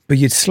 but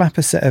you'd slap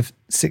a set of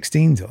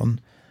 16s on,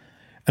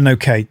 and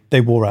okay,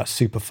 they wore out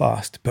super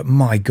fast, but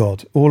my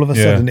God, all of a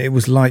sudden it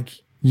was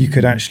like you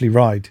could actually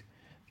ride.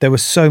 There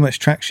was so much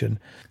traction.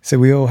 So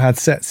we all had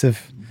sets of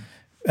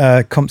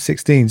Comp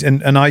 16s,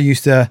 and I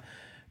used to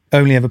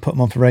only ever put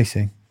them on for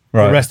racing.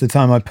 Right. The rest of the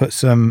time I put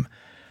some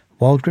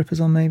Wild Grippers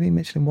on, maybe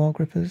Michelin Wild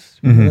Grippers.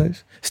 Remember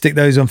those? Stick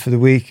those on for the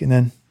week and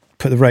then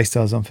put the race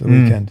tires on for the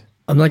weekend.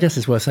 I mean, I guess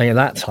it's worth saying at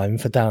that time,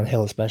 for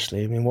downhill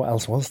especially, I mean, what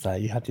else was there?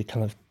 You had the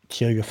kind of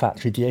Kyoga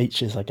factory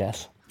DHs, I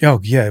guess. Oh,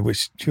 yeah, and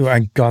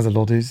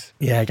Gazalodis.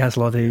 Yeah,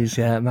 Gazalodis,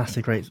 yeah,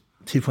 massive great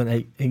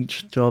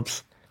 2.8-inch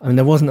jobs. I mean,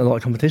 there wasn't a lot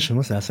of competition,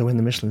 was there? So when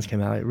the Michelins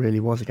came out, it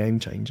really was a game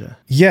changer.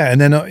 Yeah, and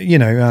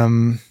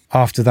then,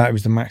 after that, it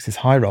was the Maxxis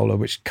High Roller,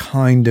 which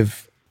kind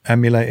of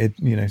emulated,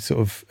 sort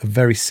of a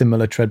very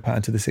similar tread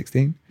pattern to the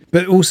 16.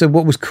 But also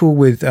what was cool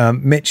with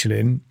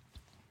Michelin,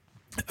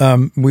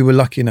 we were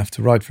lucky enough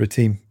to ride for a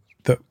team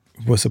that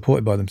was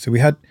supported by them. So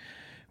we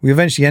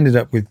eventually ended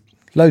up with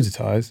loads of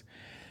tyres.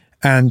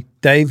 And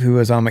Dave, who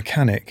was our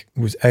mechanic,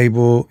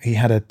 he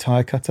had a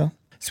tyre cutter.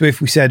 So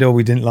if we said,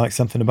 we didn't like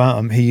something about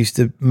them, he used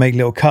to make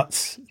little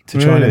cuts to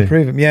try and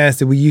improve them. Yeah,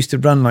 so we used to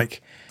run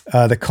like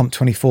the Comp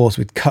 24s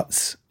with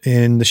cuts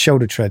in the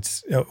shoulder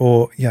treads,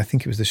 I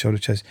think it was the shoulder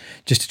treads,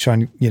 just to try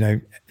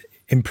and,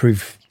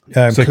 improve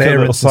so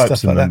clearance and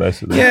stuff like that.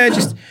 Basically. Yeah,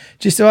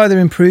 just to either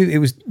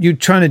improve, you're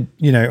trying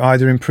to,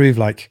 either improve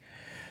like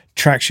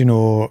traction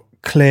or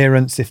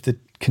clearance if the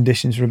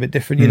conditions were a bit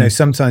different.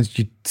 Sometimes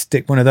you'd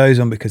stick one of those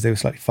on because they were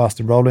slightly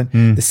faster rolling.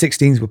 The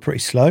 16s were pretty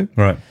slow.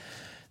 Right.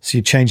 So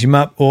you change them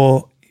up,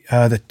 or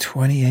the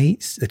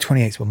 28s. The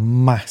 28s were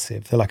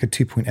massive. They're like a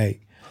 2.8.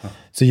 Huh.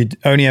 So you'd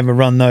only ever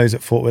run those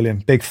at Fort William.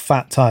 Big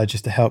fat tyre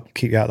just to help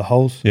keep you out of the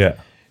holes. Yeah.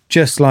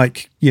 Just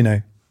like,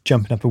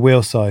 jumping up a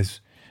wheel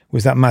size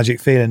was that magic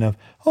feeling of,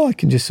 I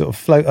can just sort of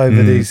float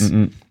over these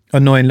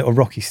annoying little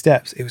rocky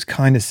steps. It was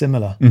kind of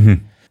similar.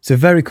 Mm-hmm. So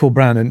very cool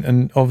brand,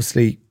 and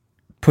obviously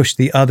pushed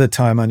the other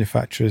tyre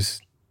manufacturers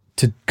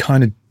to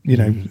kind of,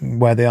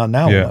 where they are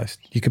now almost.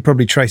 You could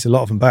probably trace a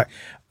lot of them back.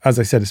 As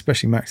I said,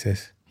 especially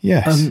Maxxis.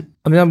 Yes.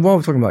 While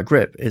we're talking about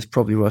grip, it's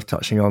probably worth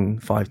touching on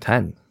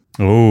 510.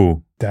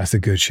 Oh, that's a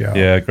good shout.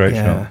 Yeah, great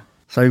shout.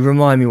 So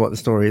remind me what the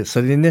story is.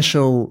 So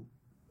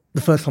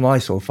the first time I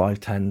saw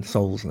 510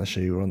 soles on a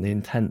shoe were on the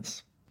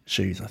Intense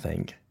shoes, I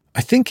think.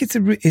 I think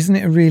isn't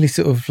it a really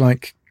sort of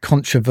like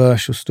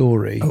controversial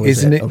story? Oh,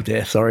 isn't it? Oh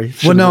dear, sorry.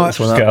 Well, no, let's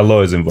get our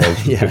lawyers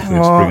involved. Yeah. Quickly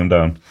to bring them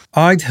down.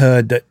 I'd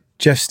heard that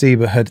Jeff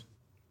Stieber had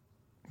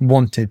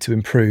wanted to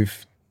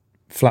improve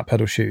flat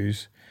pedal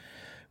shoes,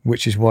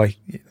 which is why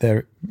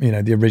they're,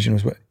 the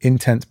originals were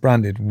Intense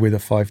branded with a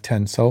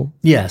 510 sole.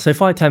 Yeah, so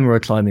 510 were a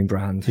climbing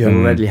brand who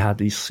already had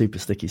these super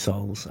sticky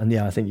soles. And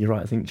I think you're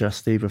right. I think Jeff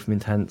Stieber from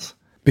Intense.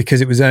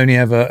 Because it was only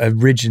ever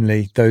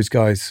originally those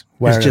guys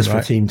wearing them. It was just for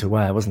a team to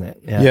wear, wasn't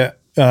it? Yeah.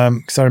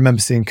 Because I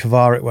remember seeing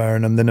Kovarik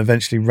wearing them. Then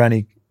eventually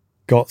Rennie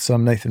got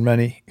some, Nathan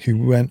Rennie, who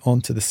went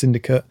on to the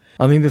Syndicate.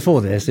 I mean,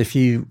 before this, if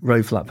you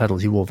rode flat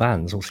pedals, you wore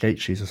Vans or skate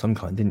shoes of some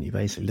kind, didn't you,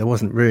 basically? There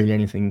wasn't really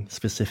anything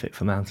specific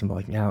for mountain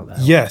biking out there.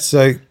 Yeah,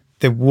 so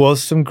there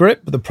was some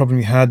grip, but the problem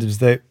you had is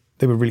they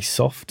were really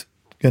soft,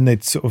 and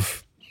they'd sort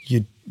of,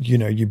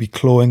 you'd be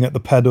clawing at the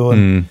pedal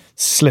and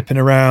slipping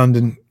around,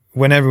 and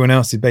when everyone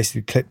else had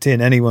basically clipped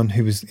in, anyone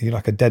who was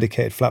like a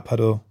dedicated flat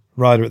pedal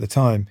rider at the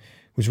time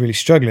was really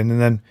struggling. And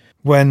then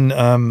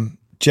when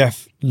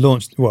Jeff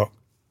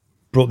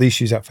brought these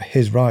shoes out for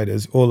his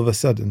riders, all of a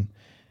sudden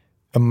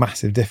a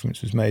massive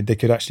difference was made. They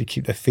could actually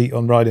keep their feet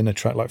on riding a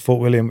track like Fort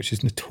William, which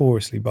is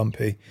notoriously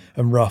bumpy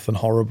and rough and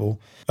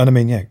horrible. And I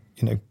mean,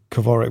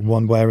 Kovarik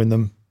won wearing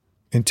them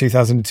in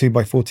 2002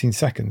 by 14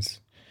 seconds.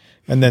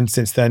 And then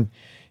since then,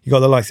 you got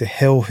the likes of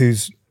Hill,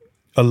 who's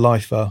a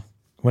lifer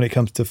when it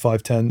comes to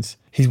 510s.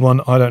 He's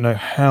won, I don't know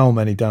how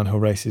many downhill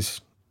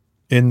races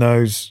in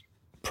those.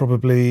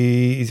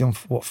 Probably he's on,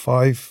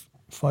 5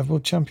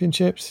 world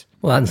championships?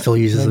 Well, and still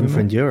uses them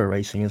for enduro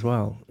racing as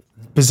well.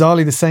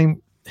 Bizarrely the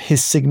same,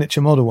 his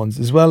signature model ones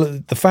as well.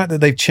 The fact that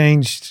they've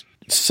changed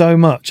so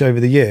much over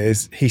the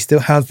years, he still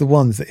has the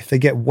ones that if they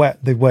get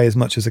wet, they weigh as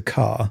much as a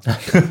car,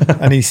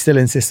 and he still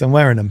insists on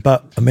wearing them.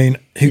 But I mean,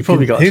 who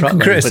can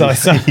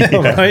criticise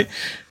that, right?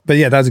 But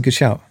yeah, that was a good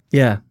shout.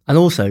 Yeah, and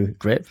also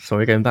grip.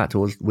 Sorry, going back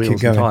towards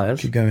wheels and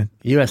tyres. Keep going.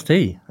 UST,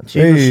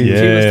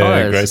 tubeless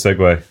tyres. Great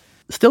segue.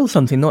 Still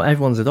something not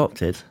everyone's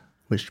adopted,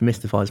 which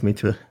mystifies me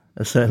to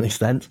a certain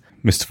extent.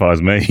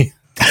 Mystifies me.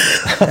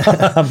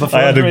 I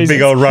had a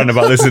big old rant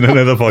about this in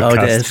another podcast.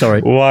 Oh dear,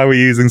 sorry. Why are we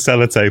using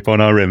sellotape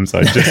on our rims?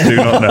 I just do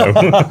not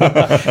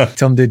know.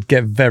 Tom did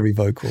get very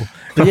vocal.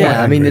 But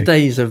yeah, I mean, the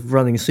days of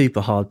running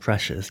super hard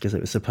pressures because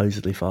it was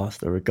supposedly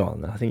faster are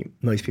gone. I think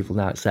most people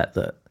now accept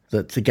that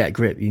to get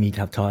grip, you need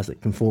to have tyres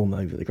that can form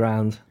over the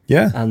ground.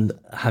 Yeah. And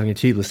having a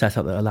tubeless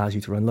setup that allows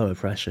you to run lower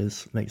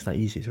pressures makes that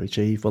easier to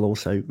achieve, while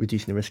also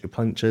reducing the risk of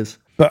punctures.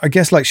 But I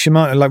guess like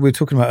Shimano, like we were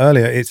talking about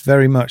earlier, it's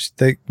very much,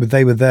 they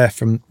were there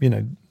from,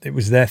 it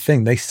was their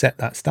thing. They set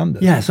that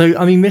standard. Yeah, so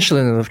I mean,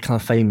 Michelin are the kind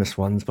of famous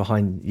ones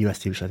behind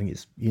UST, which I think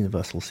is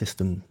Universal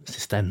System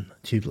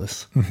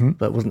tubeless. Mm-hmm.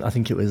 But I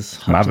think it was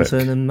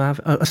Hutchinson and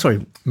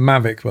Mavic.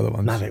 Mavic were the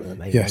ones. Mavic were the main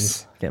ones.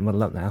 Yes. Getting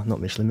muddled up now, not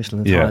Michelin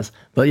tyres.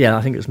 But yeah,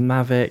 I think it was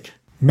Mavic.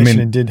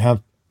 Michelin did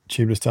have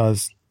tubeless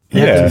tyres.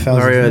 Yeah,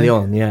 very early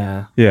on,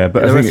 yeah. Yeah,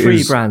 but there were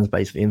 3 brands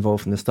basically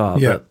involved from the start.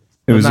 Yeah.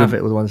 But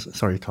Mavic were the ones.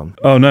 Sorry, Tom.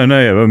 Oh, no.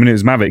 I mean, it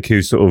was Mavic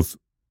who sort of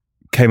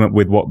came up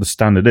with what the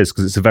standard is,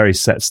 because it's a very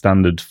set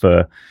standard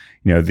for,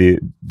 you know, the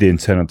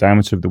internal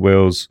diameter of the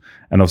wheels,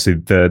 and obviously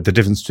the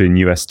difference between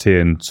UST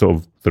and sort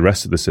of the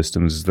rest of the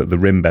systems is that the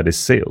rim bed is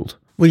sealed.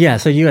 Well, yeah,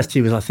 so UST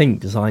was, I think,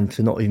 designed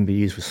to not even be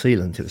used with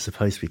sealant. It was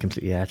supposed to be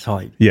completely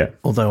airtight. Yeah.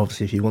 Although,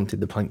 obviously, if you wanted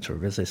the puncture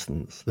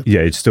resistance, the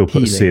Yeah, you'd still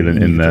put a healing,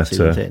 sealant in there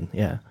sealant in,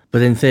 yeah.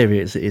 But in theory,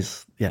 it's even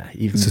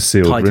It's a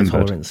sealed tighter rim bed.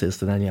 tolerances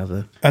than any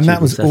other. And that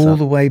was setup. all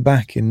the way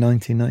back in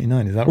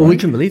 1999, is that Well, right? we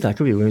couldn't believe that,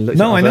 could we? When we looked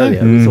No, at I know.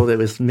 earlier, we thought it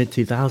was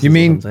mid-2000s You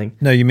mean, or something.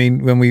 no, you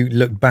mean when we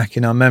look back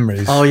in our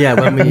memories? Oh, yeah,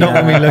 when we... Not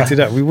when we looked it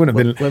up. We wouldn't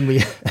have been... When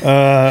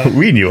we...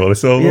 We knew all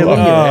this all Yeah,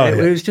 along.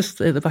 it was just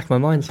at the back of my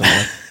mind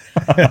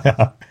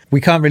somewhere. We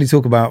can't really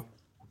talk about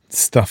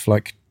stuff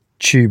like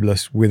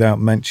tubeless without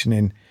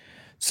mentioning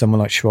someone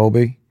like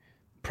Schwalbe,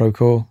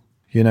 Procore,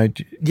 you know.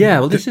 Yeah,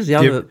 well, this is the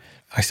other...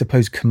 I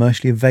suppose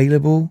commercially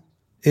available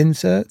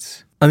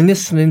inserts. I mean,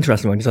 this is an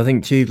interesting one because I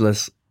think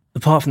tubeless,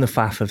 apart from the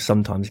faff of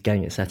sometimes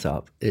getting it set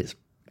up, it's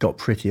got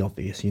pretty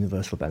obvious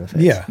universal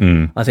benefits. Yeah.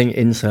 I think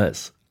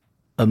inserts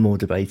are more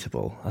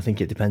debatable. I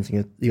think it depends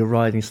on your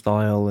riding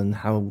style and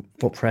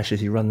what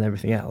pressures you run and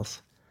everything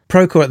else.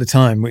 Procore at the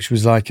time, which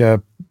was like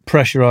a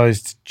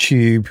pressurized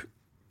tube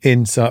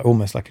inside,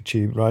 almost like a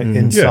tube, right?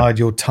 Inside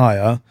your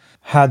tire,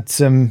 had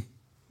some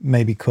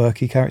maybe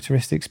quirky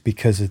characteristics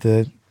because of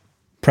the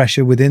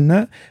pressure within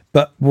that.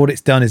 But what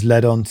it's done is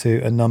led on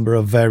to a number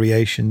of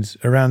variations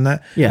around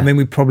that. Yeah. I mean,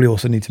 we probably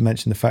also need to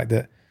mention the fact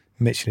that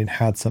Michelin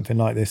had something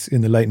like this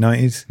in the late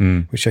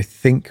 90s, which I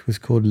think was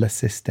called Le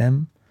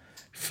Système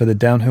for the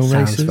downhill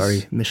Sounds races.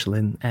 very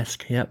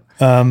Michelin-esque, yep.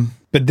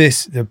 But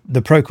this,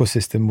 the Procore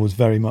system was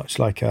very much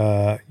like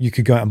you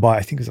could go out and buy,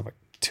 I think it was like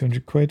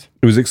 200 quid.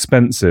 It was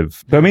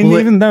expensive. But I mean,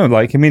 even though,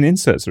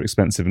 inserts are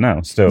expensive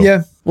now still.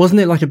 Yeah. Wasn't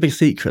it like a big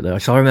secret though?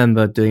 So I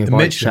remember doing a The bike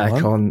Michelin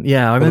check one? on...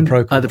 Yeah, I the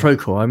remember... Procore the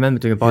Procore. I remember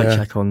doing a bike Yeah.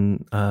 check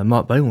on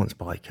Mark Beaumont's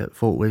bike at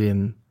Fort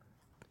William,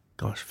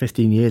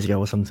 15 years ago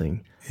or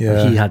something.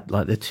 Yeah. And he had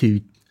like the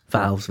two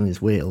valves on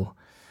his wheel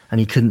and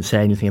he couldn't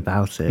say anything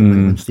about it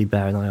when Steve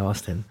Bear and I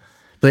asked him.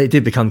 But it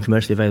did become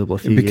commercially available a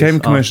few years It became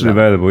commercially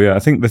after that. available, yeah. I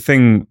think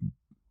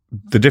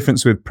the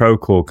difference with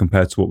Procore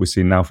compared to what we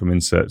see now from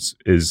inserts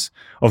is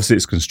obviously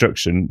its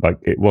construction. Like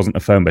it wasn't a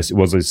foam base; it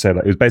was, as I said,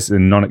 it was basically a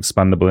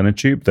non-expandable inner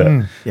tube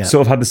that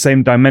sort of had the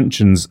same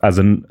dimensions as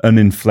an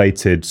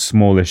uninflated,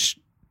 smallish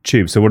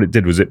tube. So what it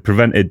did was it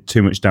prevented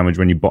too much damage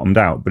when you bottomed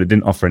out, but it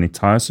didn't offer any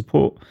tire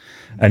support.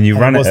 And you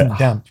ran it it, wasn't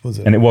damped, was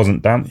it? and it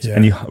wasn't damped, Yeah.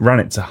 and you ran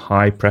it to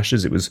high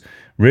pressures. It was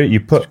really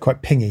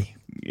Quite pingy.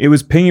 it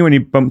was pingy when you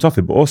bumped off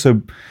it, but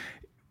also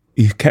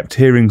you kept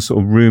hearing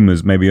sort of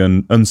rumours, maybe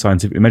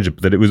unscientifically measured,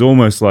 but that it was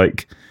almost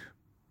like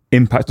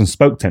impact on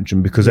spoke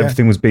tension because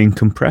everything was being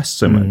compressed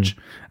so much.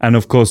 And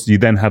of course, you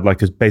then had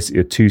basically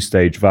a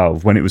two-stage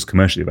valve when it was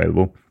commercially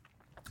available,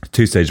 a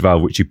two-stage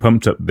valve which you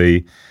pumped up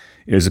it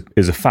was a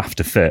faff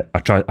to fit.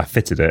 I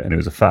fitted it and it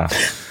was a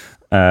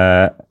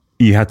faff.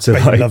 You had to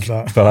I love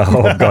that. But,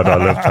 oh god, I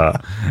love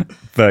that.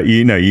 But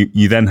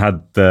you then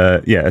had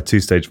a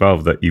two-stage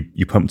valve that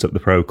you pumped up the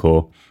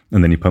Procore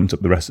and then you pumped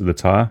up the rest of the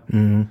tire,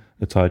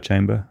 the tire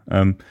chamber.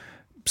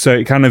 So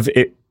it kind of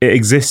it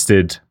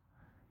existed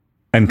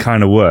and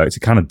kind of worked.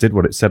 It kind of did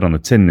what it said on the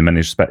tin in many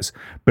respects,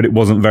 but it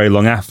wasn't very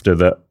long after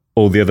that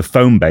all the other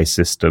foam-based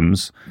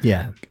systems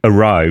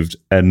arrived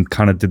and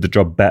kind of did the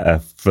job better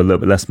for a little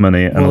bit less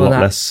money and a lot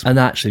less. And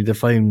actually, the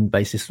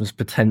foam-based systems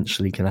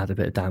potentially can add a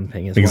bit of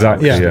damping as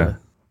Exactly, well.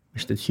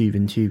 Which the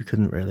tube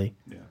couldn't really.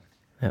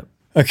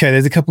 Okay,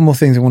 there's a couple more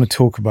things I want to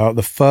talk about.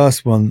 The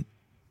first one,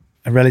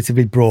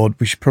 relatively broad.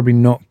 We should probably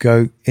not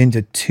go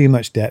into too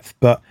much depth,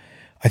 but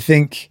I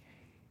think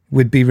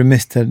we'd be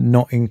remiss to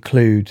not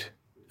include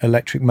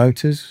electric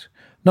motors.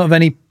 Not of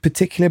any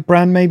particular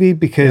brand, maybe,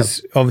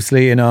 because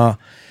obviously in our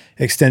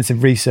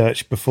extensive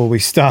research before we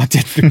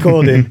started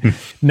recording,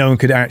 no one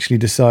could actually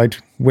decide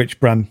which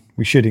brand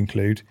we should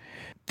include.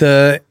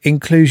 The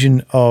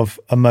inclusion of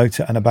a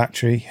motor and a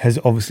battery has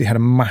obviously had a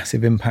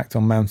massive impact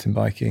on mountain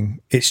biking.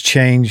 It's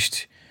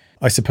changed,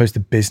 I suppose, the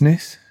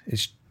business.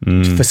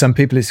 For some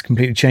people, it's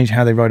completely changed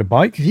how they ride a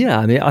bike. Yeah,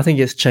 I mean, I think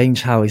it's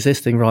changed how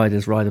existing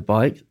riders ride a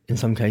bike in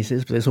some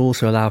cases, but it's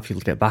also allowed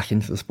people to get back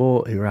into the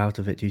sport who are out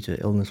of it due to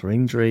illness or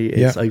injury.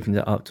 It's opened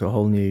it up to a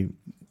whole new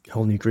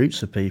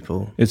groups of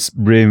people. It's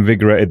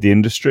reinvigorated the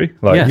industry.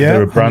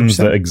 There are brands 100%.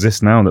 that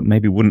exist now that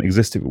maybe wouldn't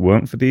exist if it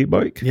weren't for the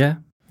e-bike. Yeah.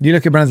 You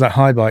look at brands like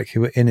Highbike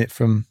who were in it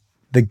from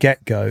the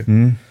get-go,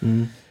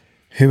 who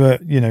are,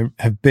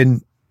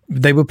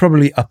 they were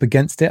probably up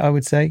against it, I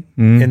would say,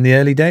 in the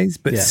early days.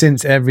 But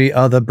since every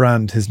other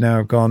brand has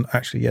now gone,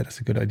 actually, that's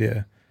a good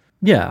idea.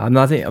 Yeah,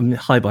 I think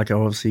Highbike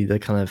are obviously the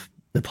kind of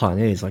the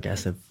pioneers, I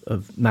guess,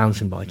 of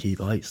mountain bike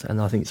e-bikes.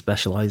 And I think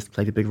Specialized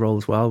played a big role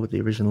as well with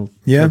the original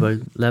Turbo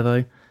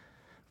Levo.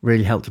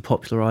 Really helped to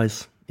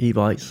popularise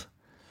e-bikes.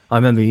 I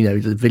remember,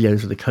 the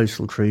videos of the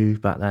Coastal Crew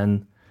back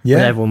then. Yeah.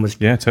 When everyone was,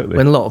 totally.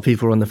 When a lot of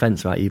people were on the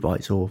fence about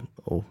e-bikes, or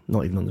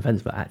not even on the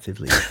fence, but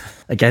actively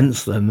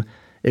against them,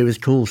 it was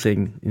cool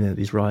seeing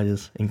these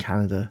riders in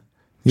Canada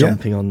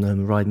jumping on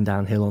them, riding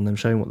downhill on them,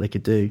 showing what they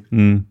could do.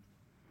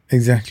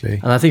 Exactly.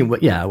 And I think,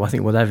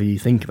 whatever you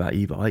think about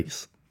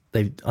e-bikes,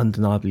 they've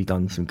undeniably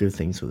done some good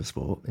things for the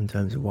sport in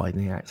terms of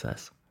widening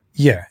access.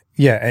 Yeah,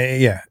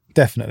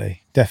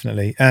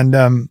 definitely.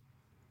 And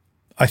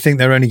I think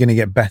they're only going to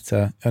get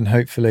better, and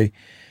hopefully,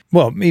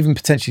 well, even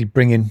potentially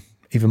bring in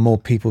even more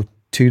people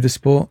to the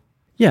sport.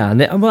 Yeah,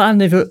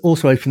 and they've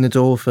also opened the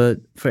door for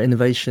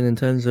innovation in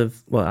terms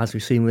of, well, as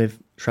we've seen with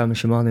SRAM and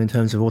Shimano, in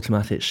terms of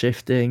automatic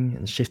shifting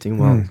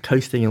while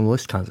coasting and all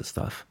this kinds of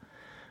stuff.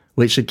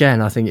 Which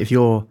again, I think if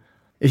you're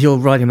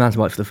riding a mountain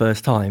bike for the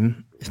first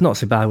time, it's not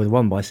so bad with a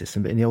 1x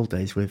system, but in the old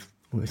days with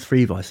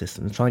 3x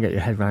systems, trying to get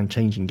your head around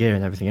changing gear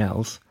and everything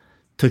else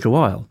took a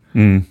while.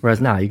 Whereas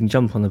now you can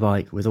jump on the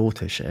bike with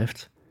auto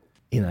shift.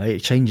 It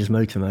changes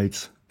motor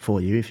modes for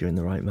you if you're in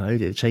the right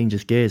mode. It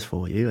changes gears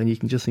for you, and you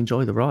can just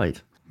enjoy the ride.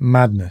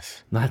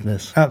 Madness.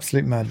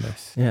 Absolute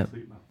madness. Yeah.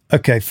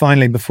 Okay,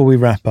 finally, before we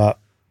wrap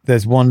up,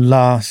 there's one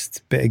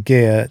last bit of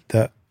gear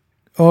that,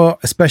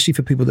 especially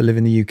for people that live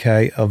in the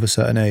UK of a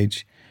certain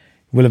age,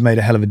 will have made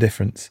a hell of a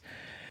difference.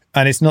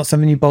 And it's not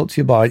something you bolt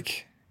to your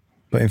bike,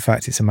 but in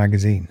fact, it's a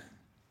magazine.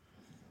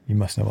 You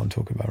must know what I'm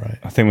talking about, right?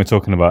 I think we're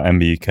talking about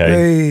MBUK.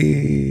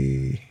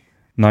 Hey.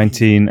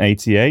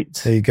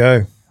 1988. There you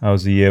go. I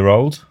was a year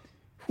old.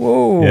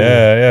 Whoa.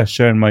 Yeah,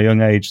 showing my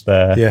young age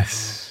there.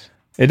 Yes.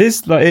 It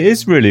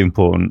is really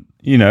important,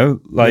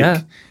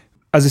 as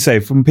I say,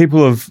 from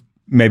people of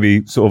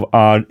maybe sort of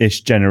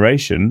our-ish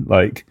generation,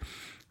 like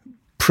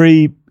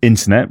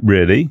pre-internet,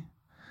 really,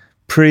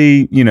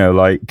 being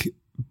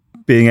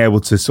able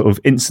to sort of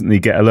instantly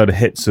get a load of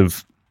hits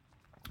of,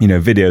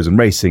 videos and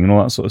racing and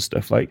all that sort of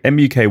stuff. Like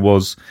MBUK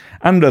was,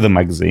 and other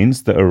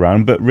magazines that are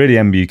around, but really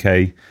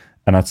MBUK,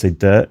 and I'd say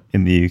Dirt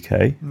in the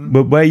UK,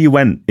 but where you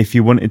went if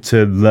you wanted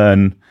to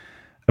learn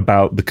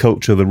about the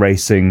culture, the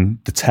racing,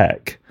 the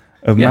tech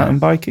of mountain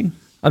biking.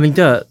 I mean,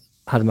 Dirt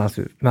had a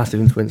massive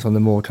influence on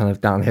the more kind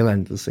of downhill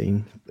end of the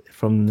scene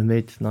from the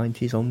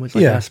mid-90s onwards,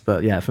 I guess.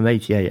 But yeah, from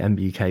 88,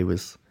 MBUK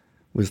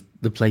was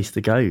the place to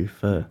go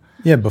for...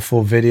 Yeah,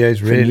 before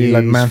videos, really, news,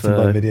 like mountain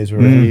bike videos were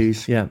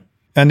reviews. Yeah.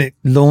 And it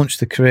launched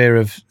the career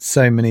of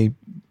so many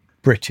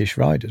British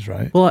riders,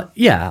 right? Well,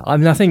 yeah. I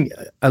mean, I think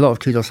a lot of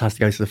kudos has to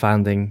go to the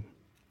founding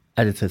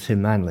editor,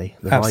 Tim Manley,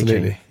 the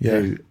Viking,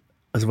 who,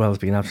 as well as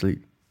being an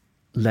absolute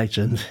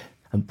legend,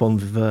 and Bon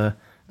Vivant,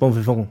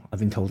 I've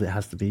been told it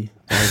has to be,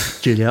 by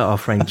Julia, our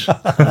French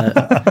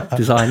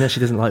designer. She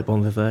doesn't like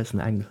Bon Vivant, it's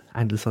an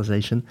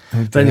anglicisation.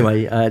 Okay. But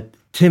anyway,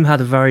 Tim had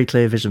a very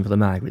clear vision for the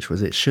mag, which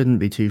was it shouldn't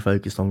be too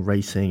focused on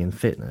racing and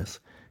fitness.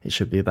 It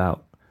should be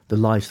about the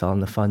lifestyle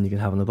and the fun you can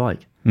have on the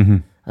bike. Mm-hmm.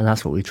 And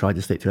that's what we tried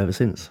to stick to ever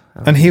since.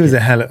 And he was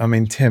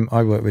Tim,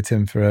 I worked with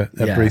Tim for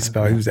a brief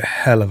spell. He was a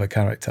hell of a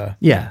character.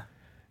 Yeah.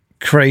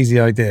 Crazy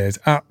ideas,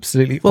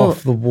 absolutely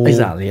off the wall.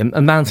 Exactly.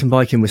 And mountain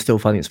biking was still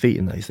finding its feet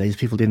in those days.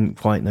 People didn't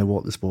quite know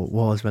what the sport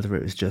was, whether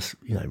it was just,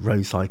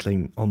 road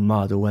cycling on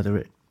mud or whether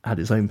it had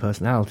its own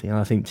personality. And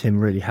I think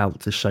Tim really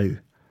helped to show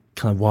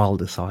kind of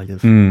wilder side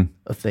of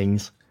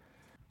things.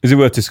 Is it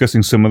worth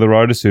discussing some of the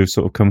riders who've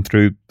sort of come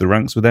through the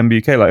ranks with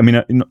MBUK? Like, I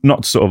mean,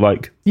 not sort of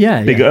like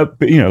big up,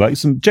 but like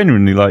some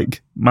genuinely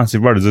like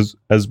massive riders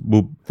as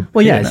we'll.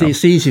 Well, yeah,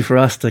 it's easy for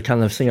us to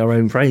kind of sing our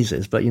own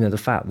praises, but the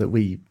fact that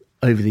we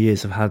over the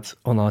years have had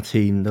on our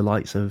team the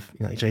likes of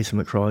Jason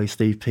McCroy,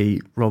 Steve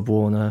Peat, Rob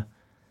Warner,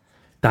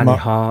 Danny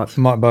Hart,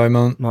 Mark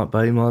Beaumont,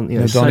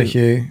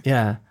 Donahue.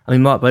 I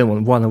mean, Mark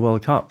Beaumont won a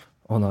World Cup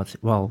on our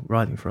while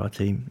riding for our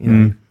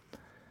team.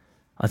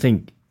 I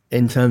think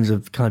in terms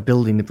of kind of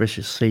building the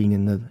British scene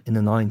in the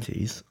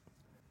 90s.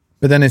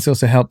 But then it's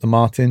also helped the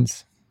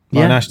Martins,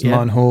 Martin Ashton,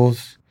 Martin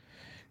Hawes.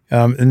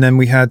 And then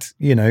we had,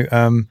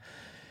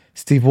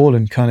 Steve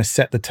Warland kind of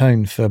set the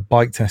tone for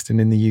bike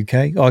testing in the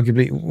UK,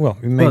 arguably,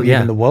 maybe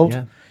even the world.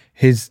 Yeah.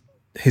 His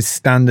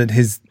standard,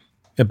 his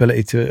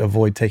ability to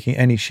avoid taking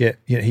any shit,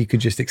 he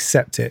could just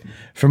accept it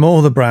from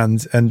all the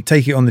brands and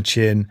take it on the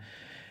chin.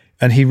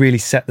 And he really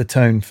set the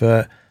tone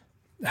for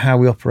how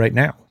we operate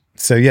now.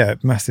 So yeah,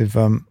 massive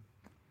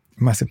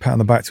pat on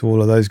the back to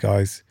all of those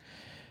guys.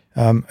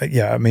 I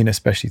mean,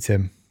 especially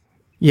Tim.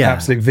 Yeah.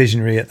 Absolute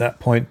visionary at that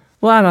point.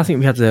 Well, and I think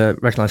we had to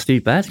recognise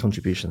Steve Baird's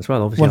contribution as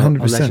well. Obviously,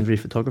 100%. Our legendary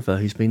photographer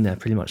who's been there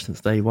pretty much since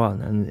day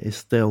one and is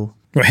still...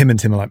 Well, him and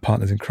Tim are like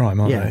partners in crime,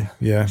 aren't they?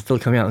 Yeah. Still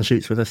coming out on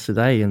shoots with us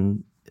today.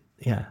 And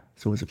yeah,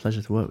 it's always a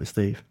pleasure to work with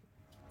Steve.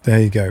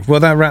 There you go. Well,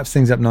 that wraps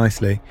things up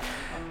nicely.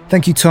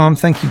 Thank you, Tom.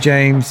 Thank you,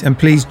 James. And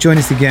please join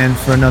us again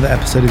for another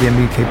episode of the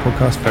MBUK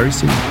podcast very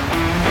soon.